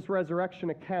look at this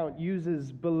resurrection account,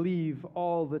 uses believe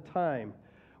all the time.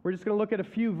 We're just going to look at a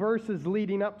few verses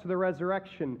leading up to the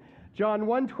resurrection. John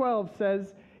 1:12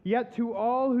 says, "Yet to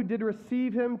all who did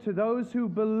receive him, to those who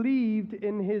believed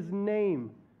in his name,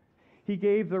 he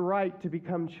gave the right to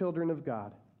become children of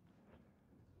God."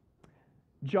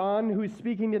 John, who's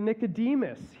speaking to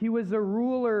Nicodemus, he was a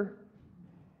ruler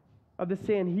of the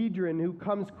Sanhedrin who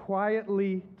comes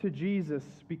quietly to Jesus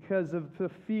because of the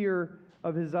fear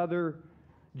of his other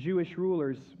Jewish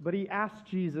rulers. But he asked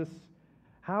Jesus,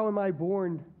 "How am I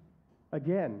born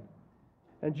again?"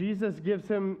 And Jesus gives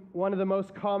him one of the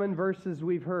most common verses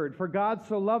we've heard. "For God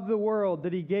so loved the world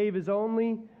that he gave his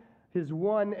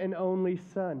one and only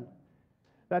Son,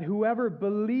 that whoever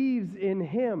believes in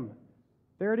him,"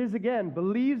 there it is again,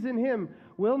 believes in him,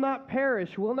 "will not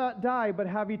perish, will not die, but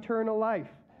have eternal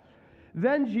life."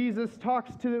 Then Jesus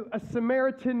talks to a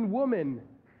Samaritan woman,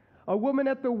 a woman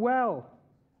at the well.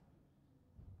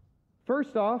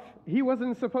 First off, he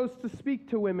wasn't supposed to speak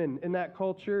to women in that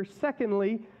culture.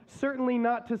 Secondly, certainly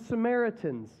not to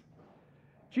Samaritans.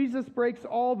 Jesus breaks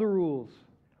all the rules.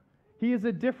 He is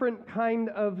a different kind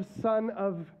of Son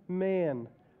of Man.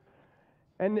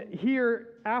 And here,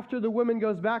 after the woman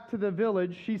goes back to the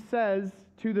village, she says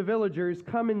to the villagers,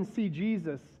 "Come and see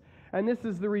Jesus." And this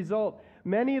is the result.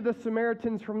 Many of the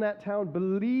Samaritans from that town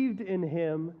believed in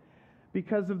him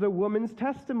because of the woman's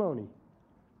testimony.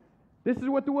 This is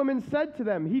what the woman said to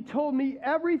them. "He told me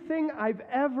everything I've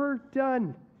ever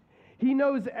done. He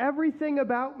knows everything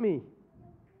about me."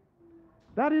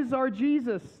 That is our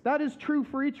Jesus. That is true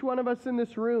for each one of us in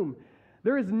this room.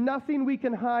 There is nothing we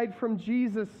can hide from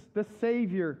Jesus, the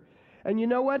Savior. And you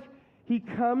know what? He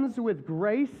comes with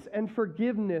grace and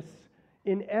forgiveness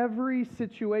in every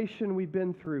situation we've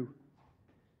been through.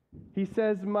 He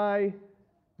says, "My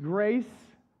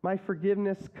grace, my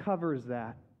forgiveness covers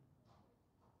that.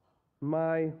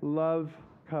 My love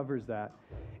covers that."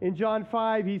 In John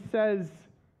 5, he says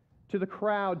to the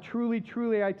crowd, "Truly,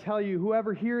 truly, I tell you,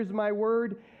 whoever hears my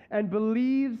word and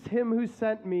believes him who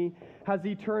sent me has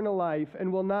eternal life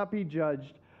and will not be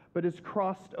judged, but is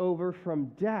crossed over from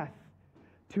death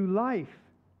to life."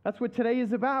 That's what today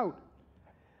is about.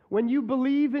 When you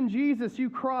believe in Jesus, you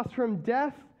cross from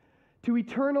death to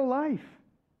eternal life.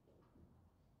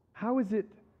 How is it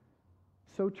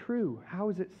so true? How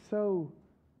is it so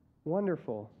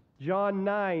wonderful? John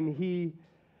 9, he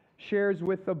shares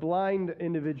with a blind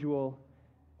individual,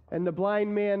 and the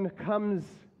blind man comes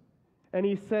and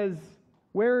he says,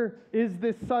 "Where is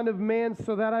this Son of Man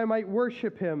so that I might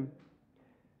worship him?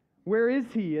 Where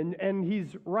is he?" And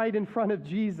he's right in front of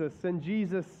Jesus, and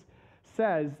Jesus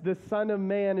says, "The Son of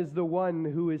Man is the one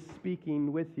who is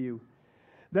speaking with you."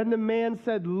 Then the man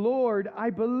said, "Lord, I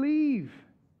believe,"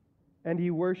 and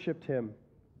he worshiped him.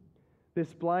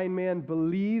 This blind man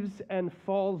believes and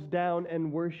falls down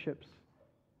and worships.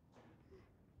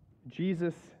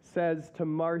 Jesus says to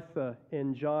Martha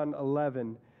in John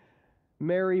 11,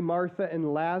 Mary, Martha,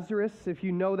 and Lazarus. If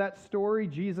you know that story,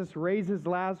 Jesus raises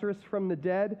Lazarus from the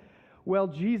dead. Well,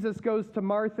 Jesus goes to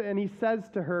Martha and he says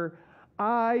to her,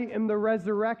 "I am the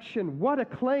resurrection." What a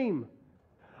claim!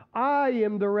 I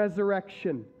am the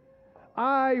resurrection.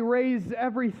 I raise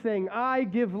everything. I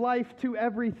give life to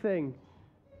everything.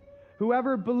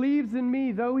 Whoever believes in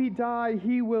me, though he die,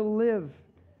 he will live.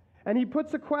 And he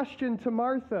puts a question to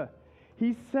Martha.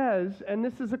 He says, and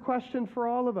this is a question for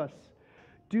all of us,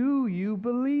 do you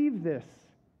believe this?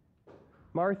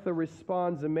 Martha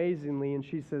responds amazingly, and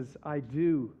she says, "I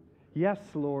do.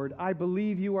 Yes, Lord, I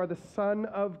believe you are the Son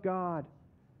of God."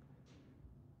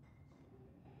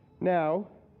 Now,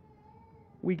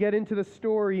 we get into the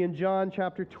story in John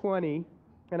chapter 20,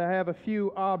 and I have a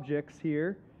few objects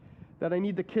here that I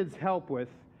need the kids' help with.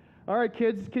 All right,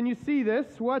 kids, can you see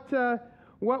this? What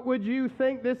would you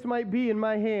think this might be in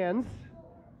my hands?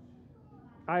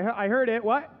 I heard it.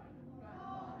 What?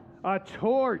 A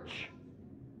torch.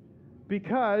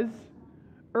 Because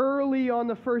early on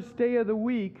the first day of the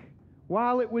week,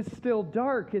 while it was still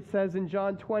dark, it says in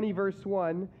John 20, verse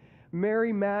 1,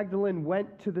 Mary Magdalene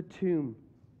went to the tomb.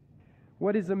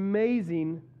 What is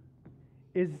amazing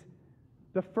is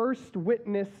The first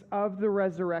witness of the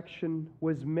resurrection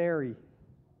was Mary.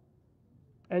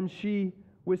 And she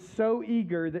was so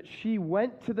eager that she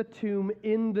went to the tomb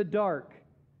in the dark.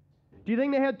 Do you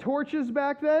think they had torches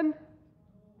back then?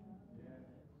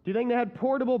 Do you think they had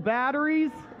portable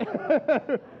batteries?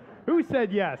 Who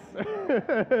said yes?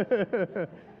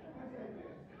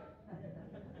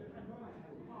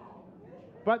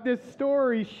 But this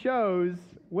story shows,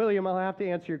 William, I'll have to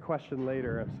answer your question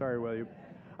later. I'm sorry, William.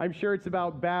 I'm sure it's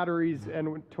about batteries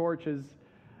and torches,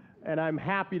 and I'm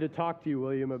happy to talk to you,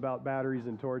 William, about batteries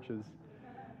and torches.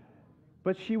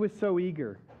 But she was so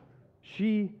eager.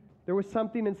 There was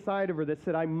something inside of her that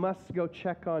said, I must go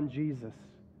check on Jesus.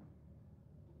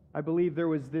 I believe there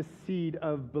was this seed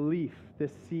of belief,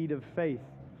 this seed of faith.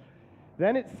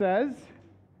 Then it says,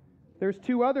 there's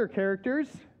two other characters.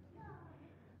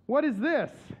 What is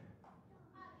this?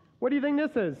 What do you think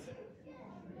this is?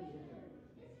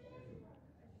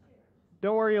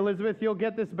 Don't worry, Elizabeth, you'll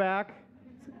get this back.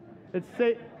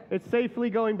 It's safely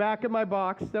going back in my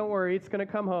box. Don't worry, it's going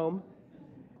to come home.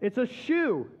 It's a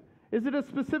shoe. Is it a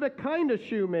specific kind of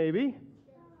shoe, maybe?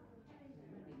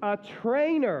 A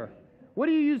trainer. What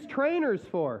do you use trainers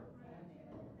for?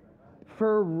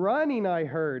 For running, I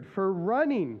heard. For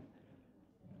running.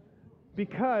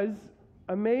 Because,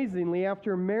 amazingly,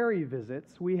 after Mary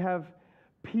visits, we have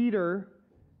Peter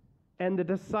and the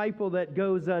disciple that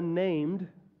goes unnamed,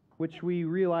 which we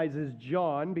realize is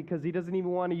John, because he doesn't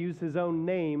even want to use his own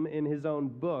name in his own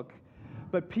book.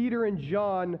 But Peter and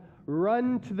John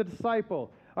run to the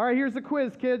disciple. All right, here's the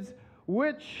quiz, kids.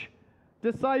 Which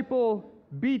disciple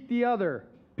beat the other?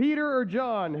 Peter or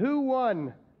John? Who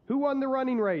won? Who won the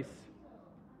running race?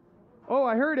 Oh,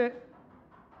 I heard it.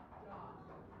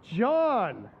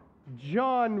 John.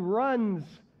 John runs.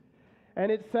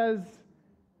 And it says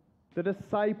the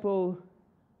disciple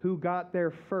who got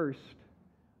there first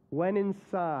went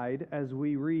inside, as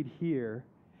we read here,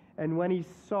 and when he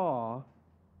saw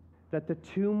that the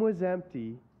tomb was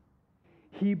empty,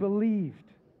 he believed.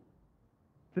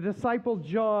 The disciple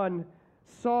John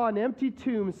saw an empty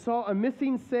tomb, saw a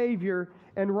missing Savior,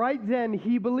 and right then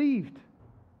he believed.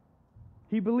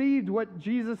 He believed what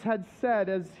Jesus had said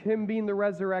as him being the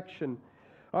resurrection.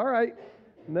 All right,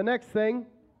 the next thing.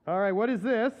 All right, what is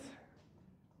this?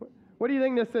 What do you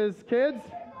think this is, kids?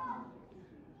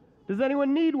 Does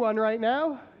anyone need one right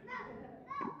now?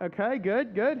 Okay,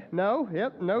 good. No,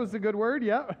 yep, no is a good word,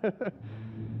 yep.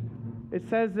 It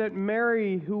says that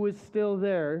Mary, who was still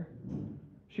there,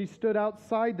 she stood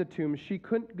outside the tomb. She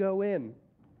couldn't go in.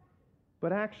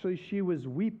 But actually, she was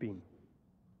weeping.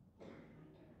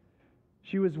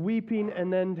 She was weeping,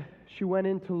 and then she went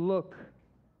in to look.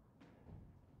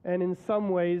 And in some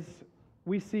ways,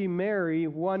 we see Mary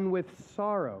one with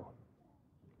sorrow.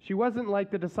 She wasn't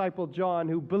like the disciple John,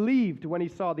 who believed when he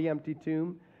saw the empty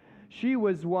tomb. She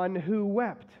was one who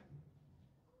wept,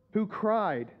 who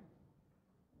cried.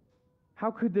 How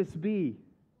could this be?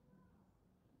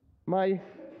 My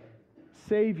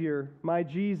Savior, my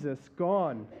Jesus,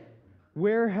 gone.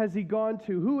 Where has he gone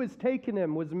to? Who has taken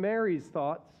him? Was Mary's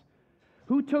thoughts.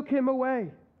 Who took him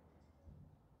away?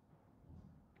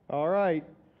 All right,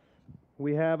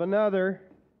 we have another.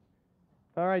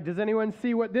 All right, does anyone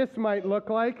see what this might look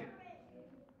like?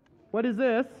 What is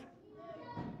this?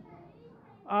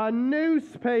 A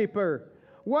newspaper.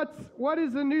 What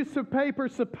is a newspaper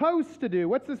supposed to do?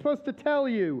 What's it supposed to tell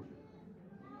you?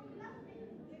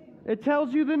 It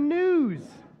tells you the news.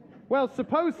 Well, it's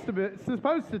supposed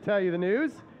to tell you the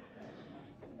news.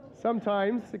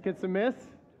 Sometimes it gets amiss.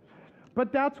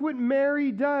 But that's what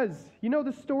Mary does. You know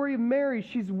the story of Mary.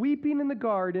 She's weeping in the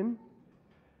garden,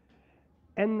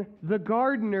 and the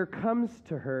gardener comes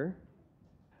to her,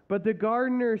 but the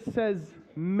gardener says,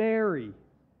 Mary.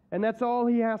 And that's all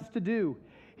he has to do.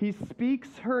 He speaks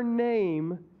her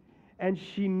name, and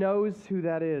she knows who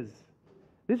that is.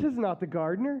 This is not the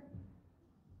gardener.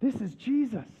 This is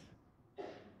Jesus.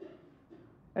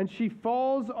 And she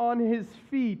falls on his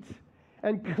feet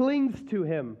and clings to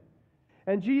him.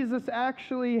 And Jesus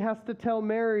actually has to tell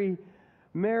Mary,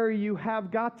 Mary, you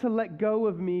have got to let go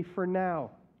of me for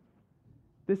now.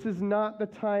 This is not the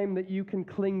time that you can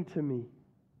cling to me.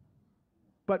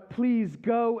 But please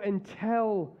go and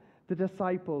tell the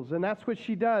disciples. And that's what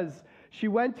she does. She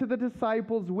went to the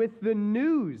disciples with the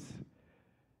news.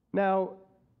 Now,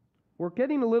 we're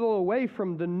getting a little away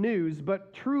from the news,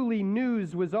 but truly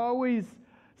news was always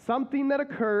something that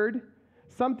occurred,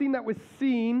 something that was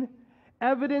seen,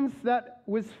 evidence that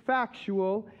was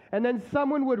factual, and then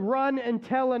someone would run and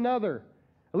tell another.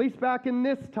 At least back in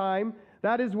this time,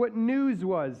 that is what news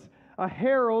was. A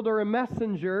herald or a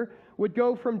messenger would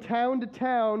go from town to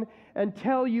town and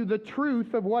tell you the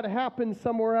truth of what happened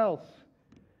somewhere else.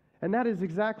 And that is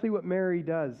exactly what Mary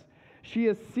does. She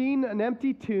has seen an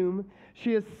empty tomb.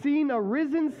 She has seen a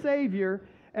risen Savior.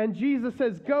 And Jesus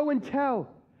says, go and tell.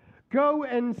 Go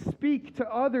and speak to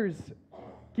others.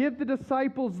 Give the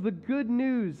disciples the good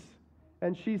news.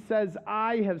 And she says,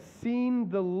 I have seen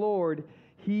the Lord.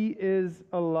 He is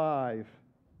alive.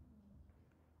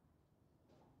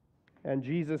 And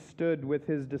Jesus stood with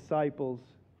his disciples,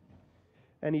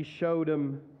 and he showed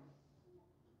them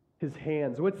his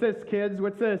hands. What's this, kids?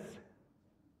 What's this?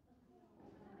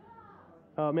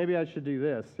 Oh, maybe I should do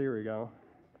this. Here we go.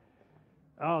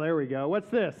 Oh, there we go. What's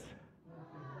this?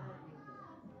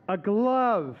 A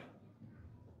glove.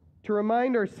 To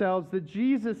remind ourselves that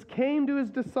Jesus came to his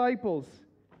disciples,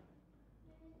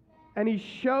 and he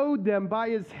showed them by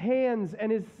his hands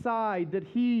and his side that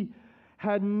he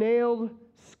had nailed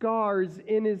scars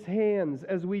in his hands,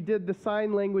 as we did the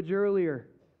sign language earlier.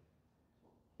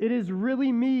 It is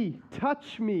really me.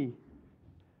 Touch me.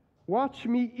 Watch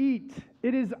me eat.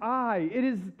 It is I. It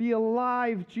is the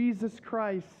alive Jesus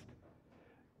Christ.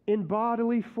 In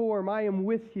bodily form, I am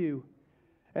with you.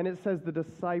 And it says the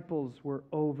disciples were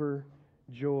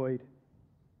overjoyed.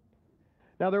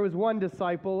 Now, there was one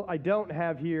disciple I don't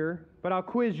have here, but I'll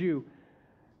quiz you.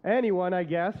 Anyone, I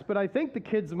guess, but I think the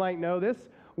kids might know this.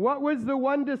 What was the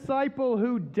one disciple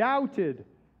who doubted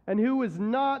and who was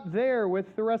not there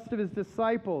with the rest of his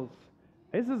disciples?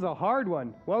 This is a hard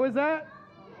one. What was that?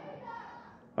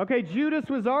 Okay, Judas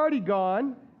was already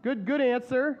gone. Good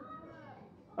answer.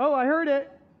 Oh, I heard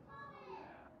it.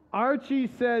 Archie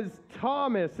says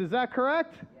Thomas. Is that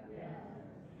correct? Yes.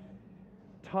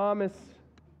 Thomas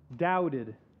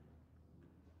doubted.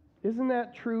 Isn't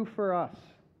that true for us?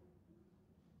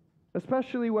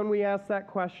 Especially when we ask that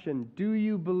question, do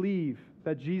you believe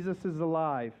that Jesus is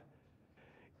alive?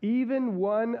 Even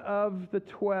one of the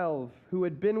 12 who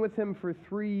had been with him for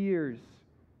 3 years,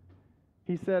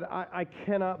 he said, I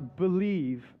cannot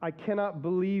believe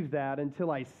that until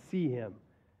I see him,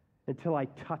 until I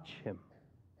touch him.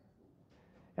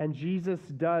 And Jesus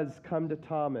does come to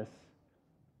Thomas,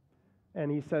 and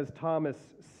he says, Thomas,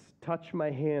 touch my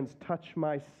hands, touch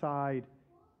my side.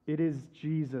 It is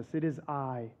Jesus, it is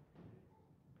I.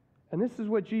 And this is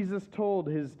what Jesus told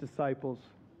his disciples.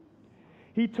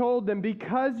 He told them,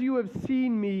 because you have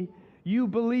seen me, you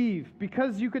believe.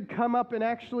 Because you could come up and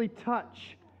actually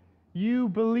touch, you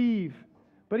believe.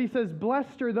 But he says,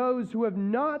 blessed are those who have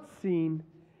not seen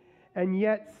and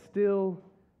yet still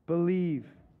believe.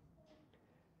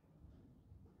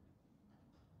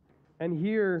 And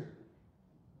here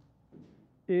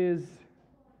is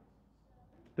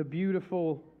the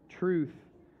beautiful truth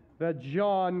that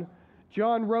John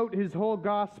wrote his whole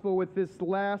gospel with this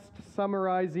last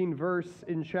summarizing verse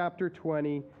in chapter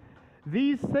 20.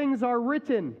 These things are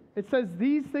written. It says,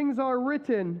 these things are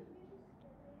written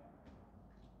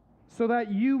so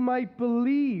that you might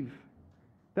believe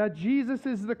that Jesus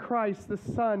is the Christ, the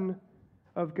Son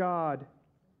of God,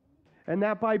 and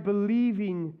that by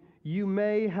believing you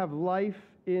may have life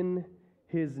in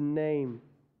his name.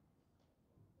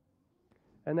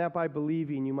 And that by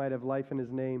believing you might have life in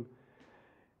his name.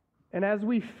 And as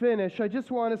we finish, I just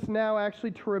want us now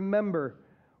actually to remember,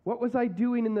 what was I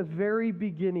doing in the very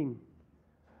beginning?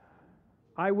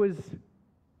 I was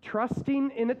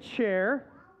trusting in a chair.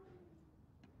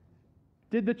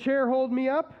 Did the chair hold me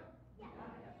up? Yes.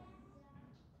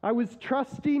 I was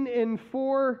trusting in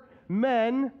 4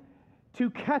 men to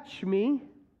catch me.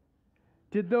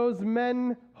 Did those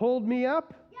men hold me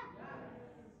up? Yes.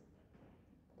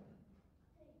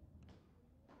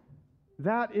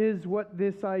 That is what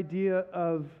this idea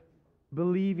of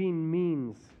believing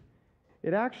means.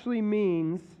 It actually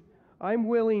means I'm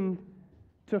willing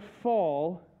to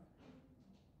fall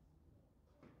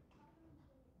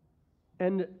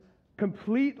and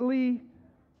completely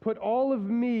put all of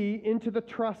me into the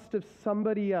trust of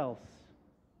somebody else.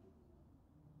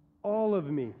 All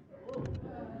of me.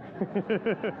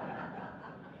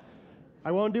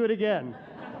 I won't do it again.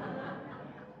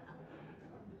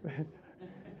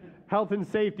 Health and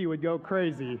safety would go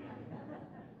crazy.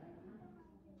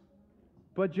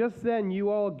 But just then you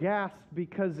all gasped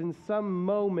because in some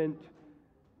moment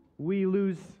we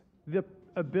lose the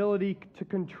ability to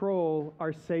control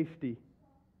our safety.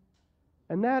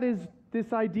 And that is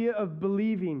this idea of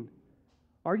believing.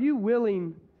 Are you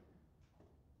willing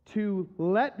to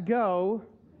let go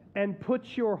and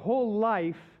put your whole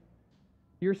life,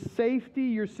 your safety,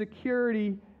 your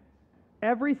security,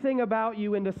 everything about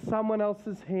you into someone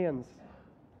else's hands?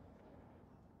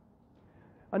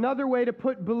 Another way to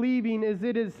put believing is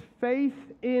it is faith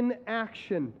in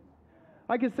action.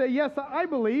 I could say, yes, I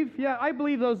believe. Yeah, I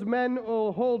believe those men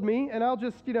will hold me, and I'll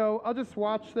just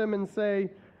watch them and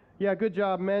say, yeah, good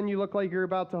job, men. You look like you're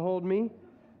about to hold me.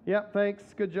 Yep, thanks.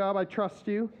 Good job. I trust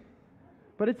you.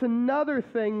 But it's another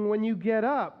thing when you get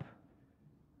up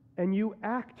and you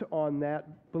act on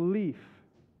that belief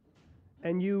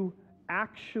and you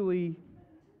actually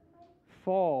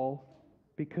fall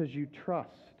because you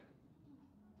trust.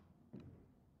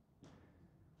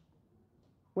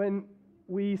 When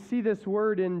we see this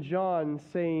word in John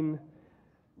saying,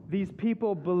 these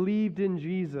people believed in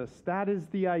Jesus, that is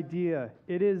the idea.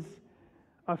 It is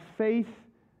a faith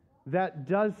that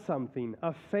does something,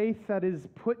 a faith that is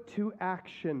put to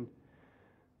action,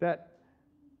 that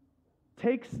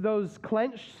takes those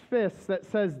clenched fists that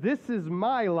says, this is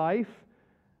my life,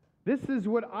 this is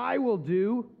what I will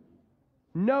do,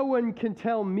 no one can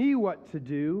tell me what to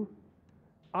do,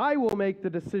 I will make the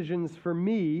decisions for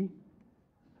me,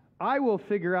 I will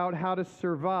figure out how to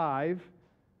survive,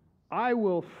 I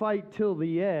will fight till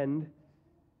the end,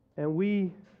 and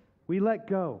we let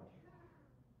go.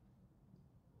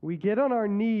 We get on our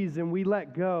knees and we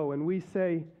let go and we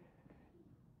say,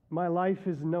 my life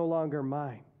is no longer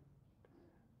mine.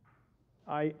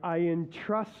 I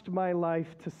entrust my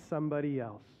life to somebody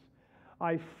else.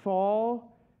 I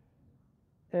fall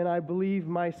and I believe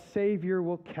my Savior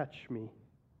will catch me.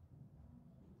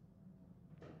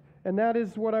 And that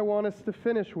is what I want us to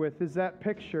finish with, is that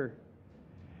picture.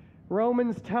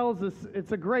 Romans tells us,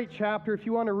 it's a great chapter if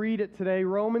you want to read it today,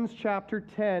 Romans chapter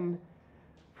 10,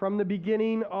 from the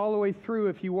beginning all the way through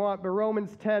if you want, but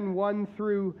Romans 10, 1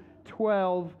 through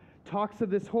 12 talks of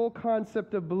this whole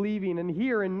concept of believing. And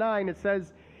here in 9 it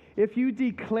says, if you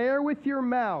declare with your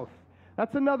mouth,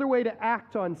 that's another way to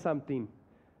act on something,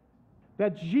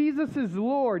 that Jesus is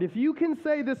Lord. If you can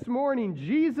say this morning,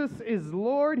 Jesus is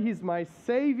Lord, He's my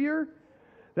Savior,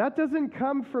 that doesn't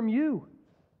come from you.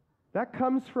 That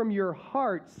comes from your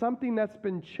heart, something that's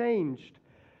been changed.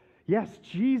 Yes,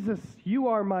 Jesus, you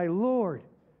are my Lord.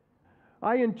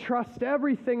 I entrust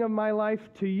everything of my life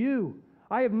to you.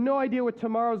 I have no idea what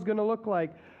tomorrow's going to look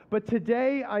like, but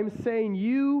today I'm saying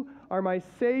you are my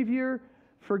Savior.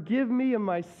 Forgive me of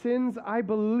my sins. I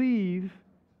believe.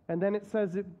 And then it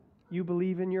says that you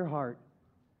believe in your heart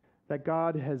that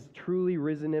God has truly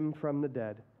risen Him from the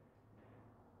dead.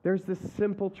 There's this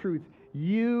simple truth.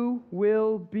 You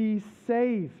will be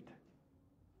saved.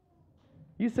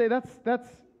 You say, that's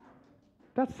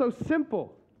so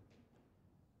simple.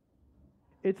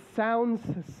 It sounds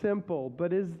simple,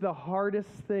 but is the hardest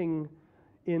thing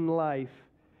in life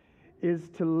is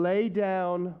to lay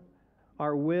down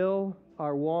our will,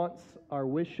 our wants, our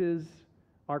wishes,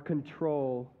 our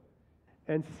control,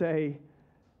 and say,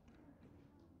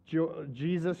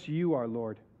 Jesus, you are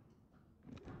Lord.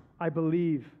 I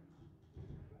believe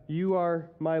you are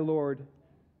my Lord.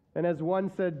 And as one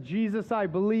said, Jesus, I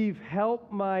believe,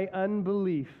 help my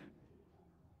unbelief.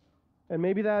 And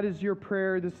maybe that is your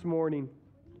prayer this morning.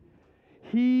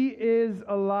 He is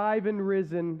alive and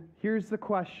risen. Here's the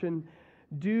question.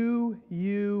 Do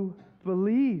you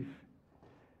believe?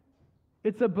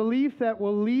 It's a belief that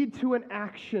will lead to an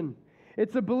action.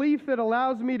 It's a belief that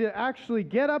allows me to actually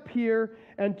get up here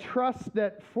and trust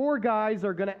that 4 guys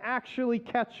are going to actually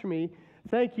catch me.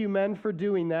 Thank you, men, for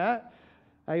doing that.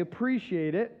 I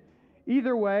appreciate it.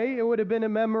 Either way, it would have been a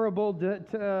memorable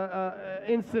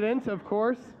incident, of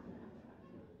course.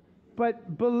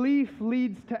 But belief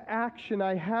leads to action.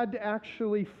 I had to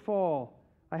actually fall.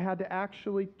 I had to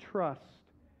actually trust.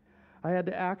 I had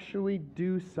to actually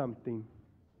do something.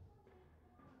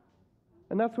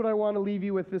 And that's what I want to leave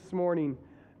you with this morning.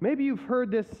 Maybe you've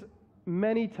heard this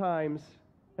many times,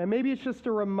 and maybe it's just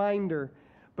a reminder,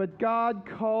 but God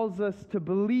calls us to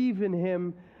believe in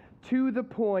Him to the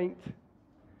point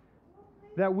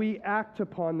that we act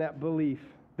upon that belief,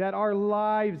 that our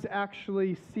lives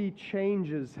actually see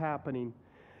changes happening,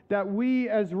 that we,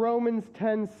 as Romans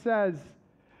 10 says,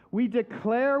 we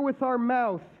declare with our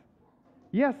mouth,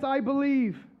 yes, I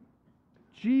believe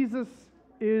Jesus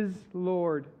is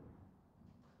Lord.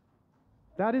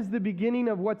 That is the beginning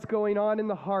of what's going on in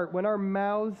the heart. When our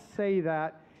mouths say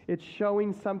that, it's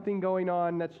showing something going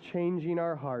on that's changing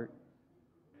our heart.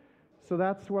 So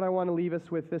that's what I want to leave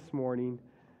us with this morning.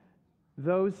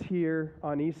 Those here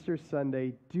on Easter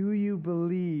Sunday, do you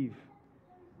believe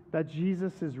that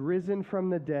Jesus is risen from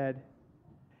the dead?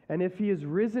 And if He is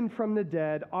risen from the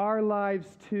dead, our lives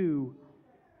too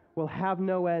will have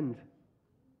no end.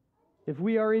 If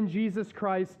we are in Jesus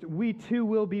Christ, we too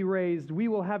will be raised. We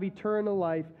will have eternal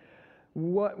life.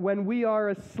 When we are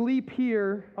asleep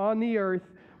here on the earth,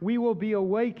 we will be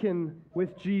awakened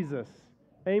with Jesus.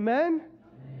 Amen?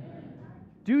 Amen.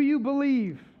 Do you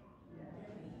believe?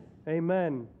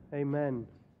 Amen. Amen.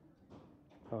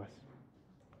 Lois.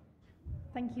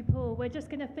 Thank you, Paul. We're just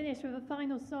going to finish with a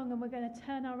final song and we're going to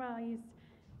turn our eyes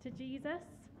to Jesus.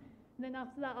 And then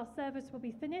after that, our service will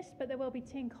be finished, but there will be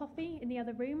tea and coffee in the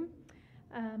other room,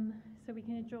 so we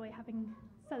can enjoy having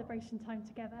celebration time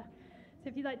together. So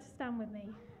if you'd like to stand with me.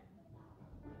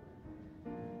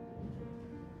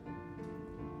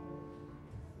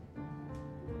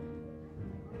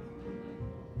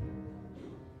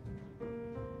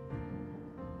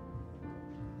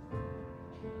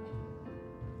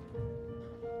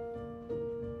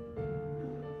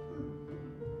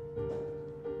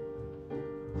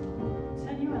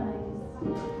 Turn your eyes.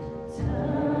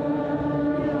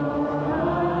 Turn your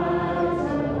eyes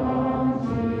upon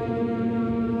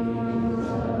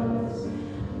Jesus.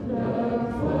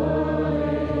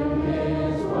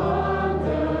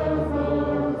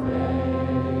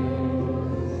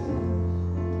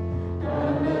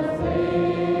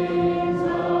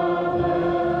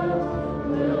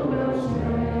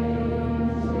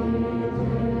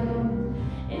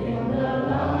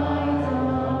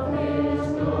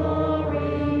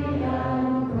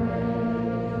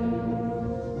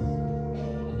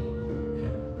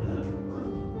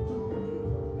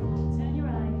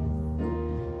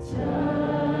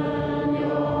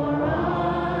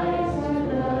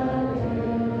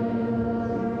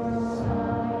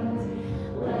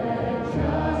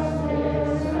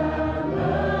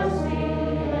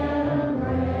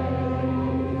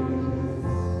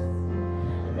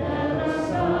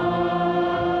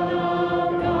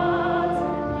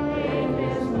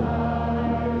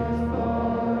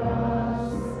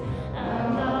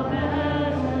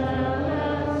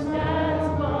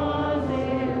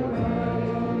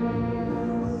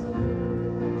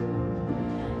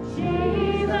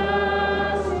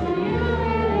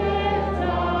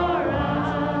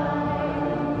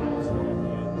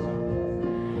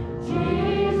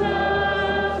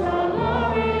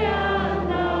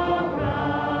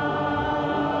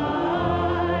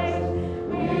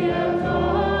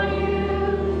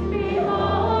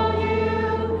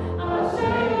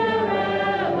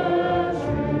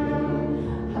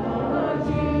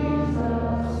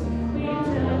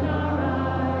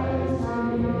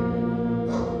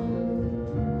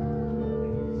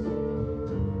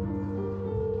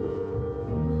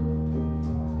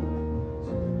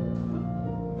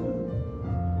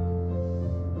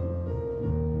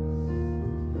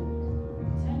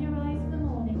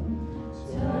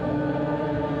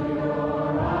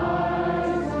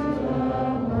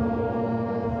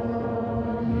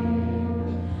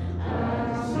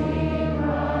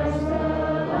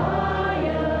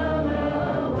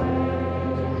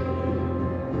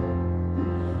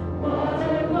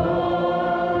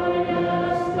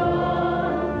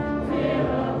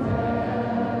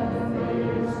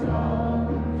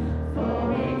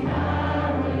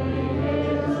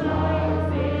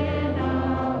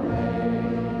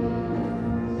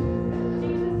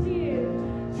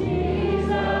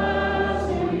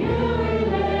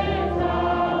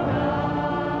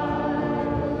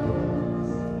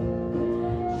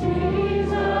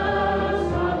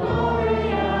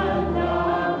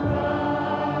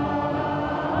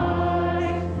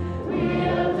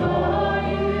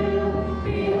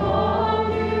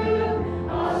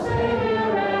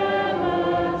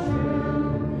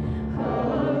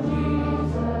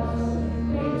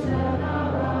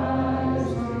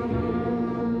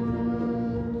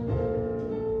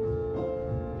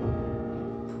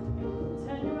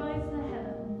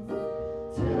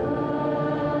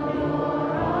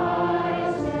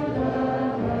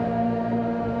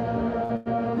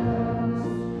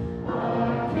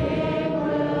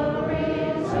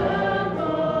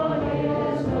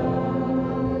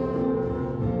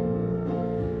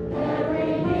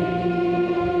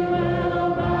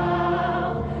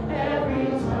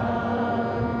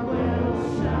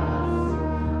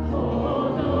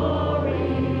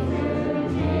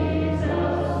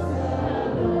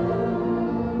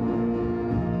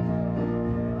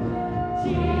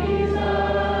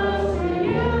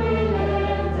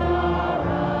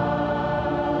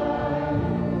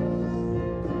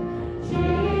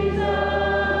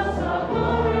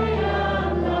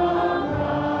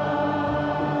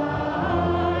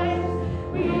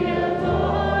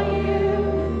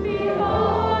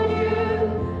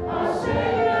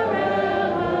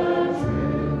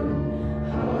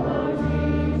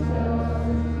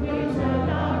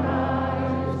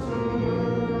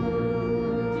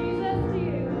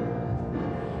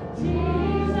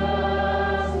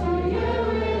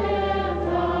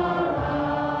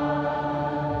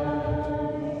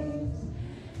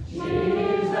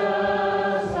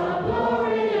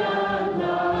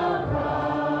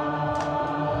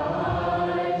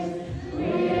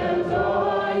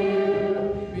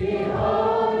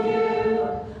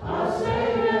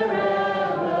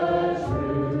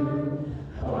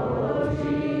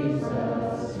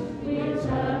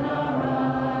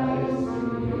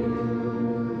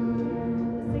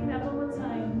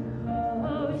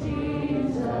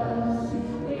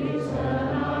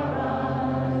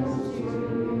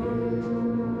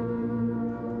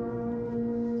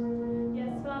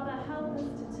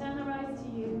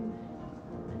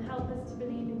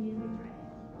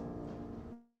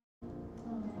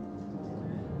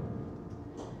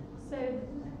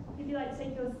 you like to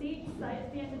take your seats, like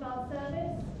at the end of our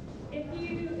service. If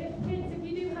you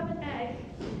do have an egg,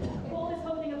 Paul is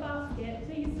holding a basket.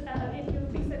 Please, if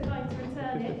you'll be so kind to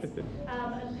return it,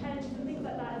 and pens and things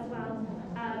like that as well.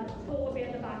 Paul will be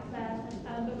at the back there.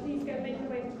 But please go make your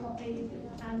way for coffee.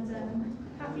 And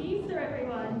happy Easter,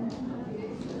 everyone.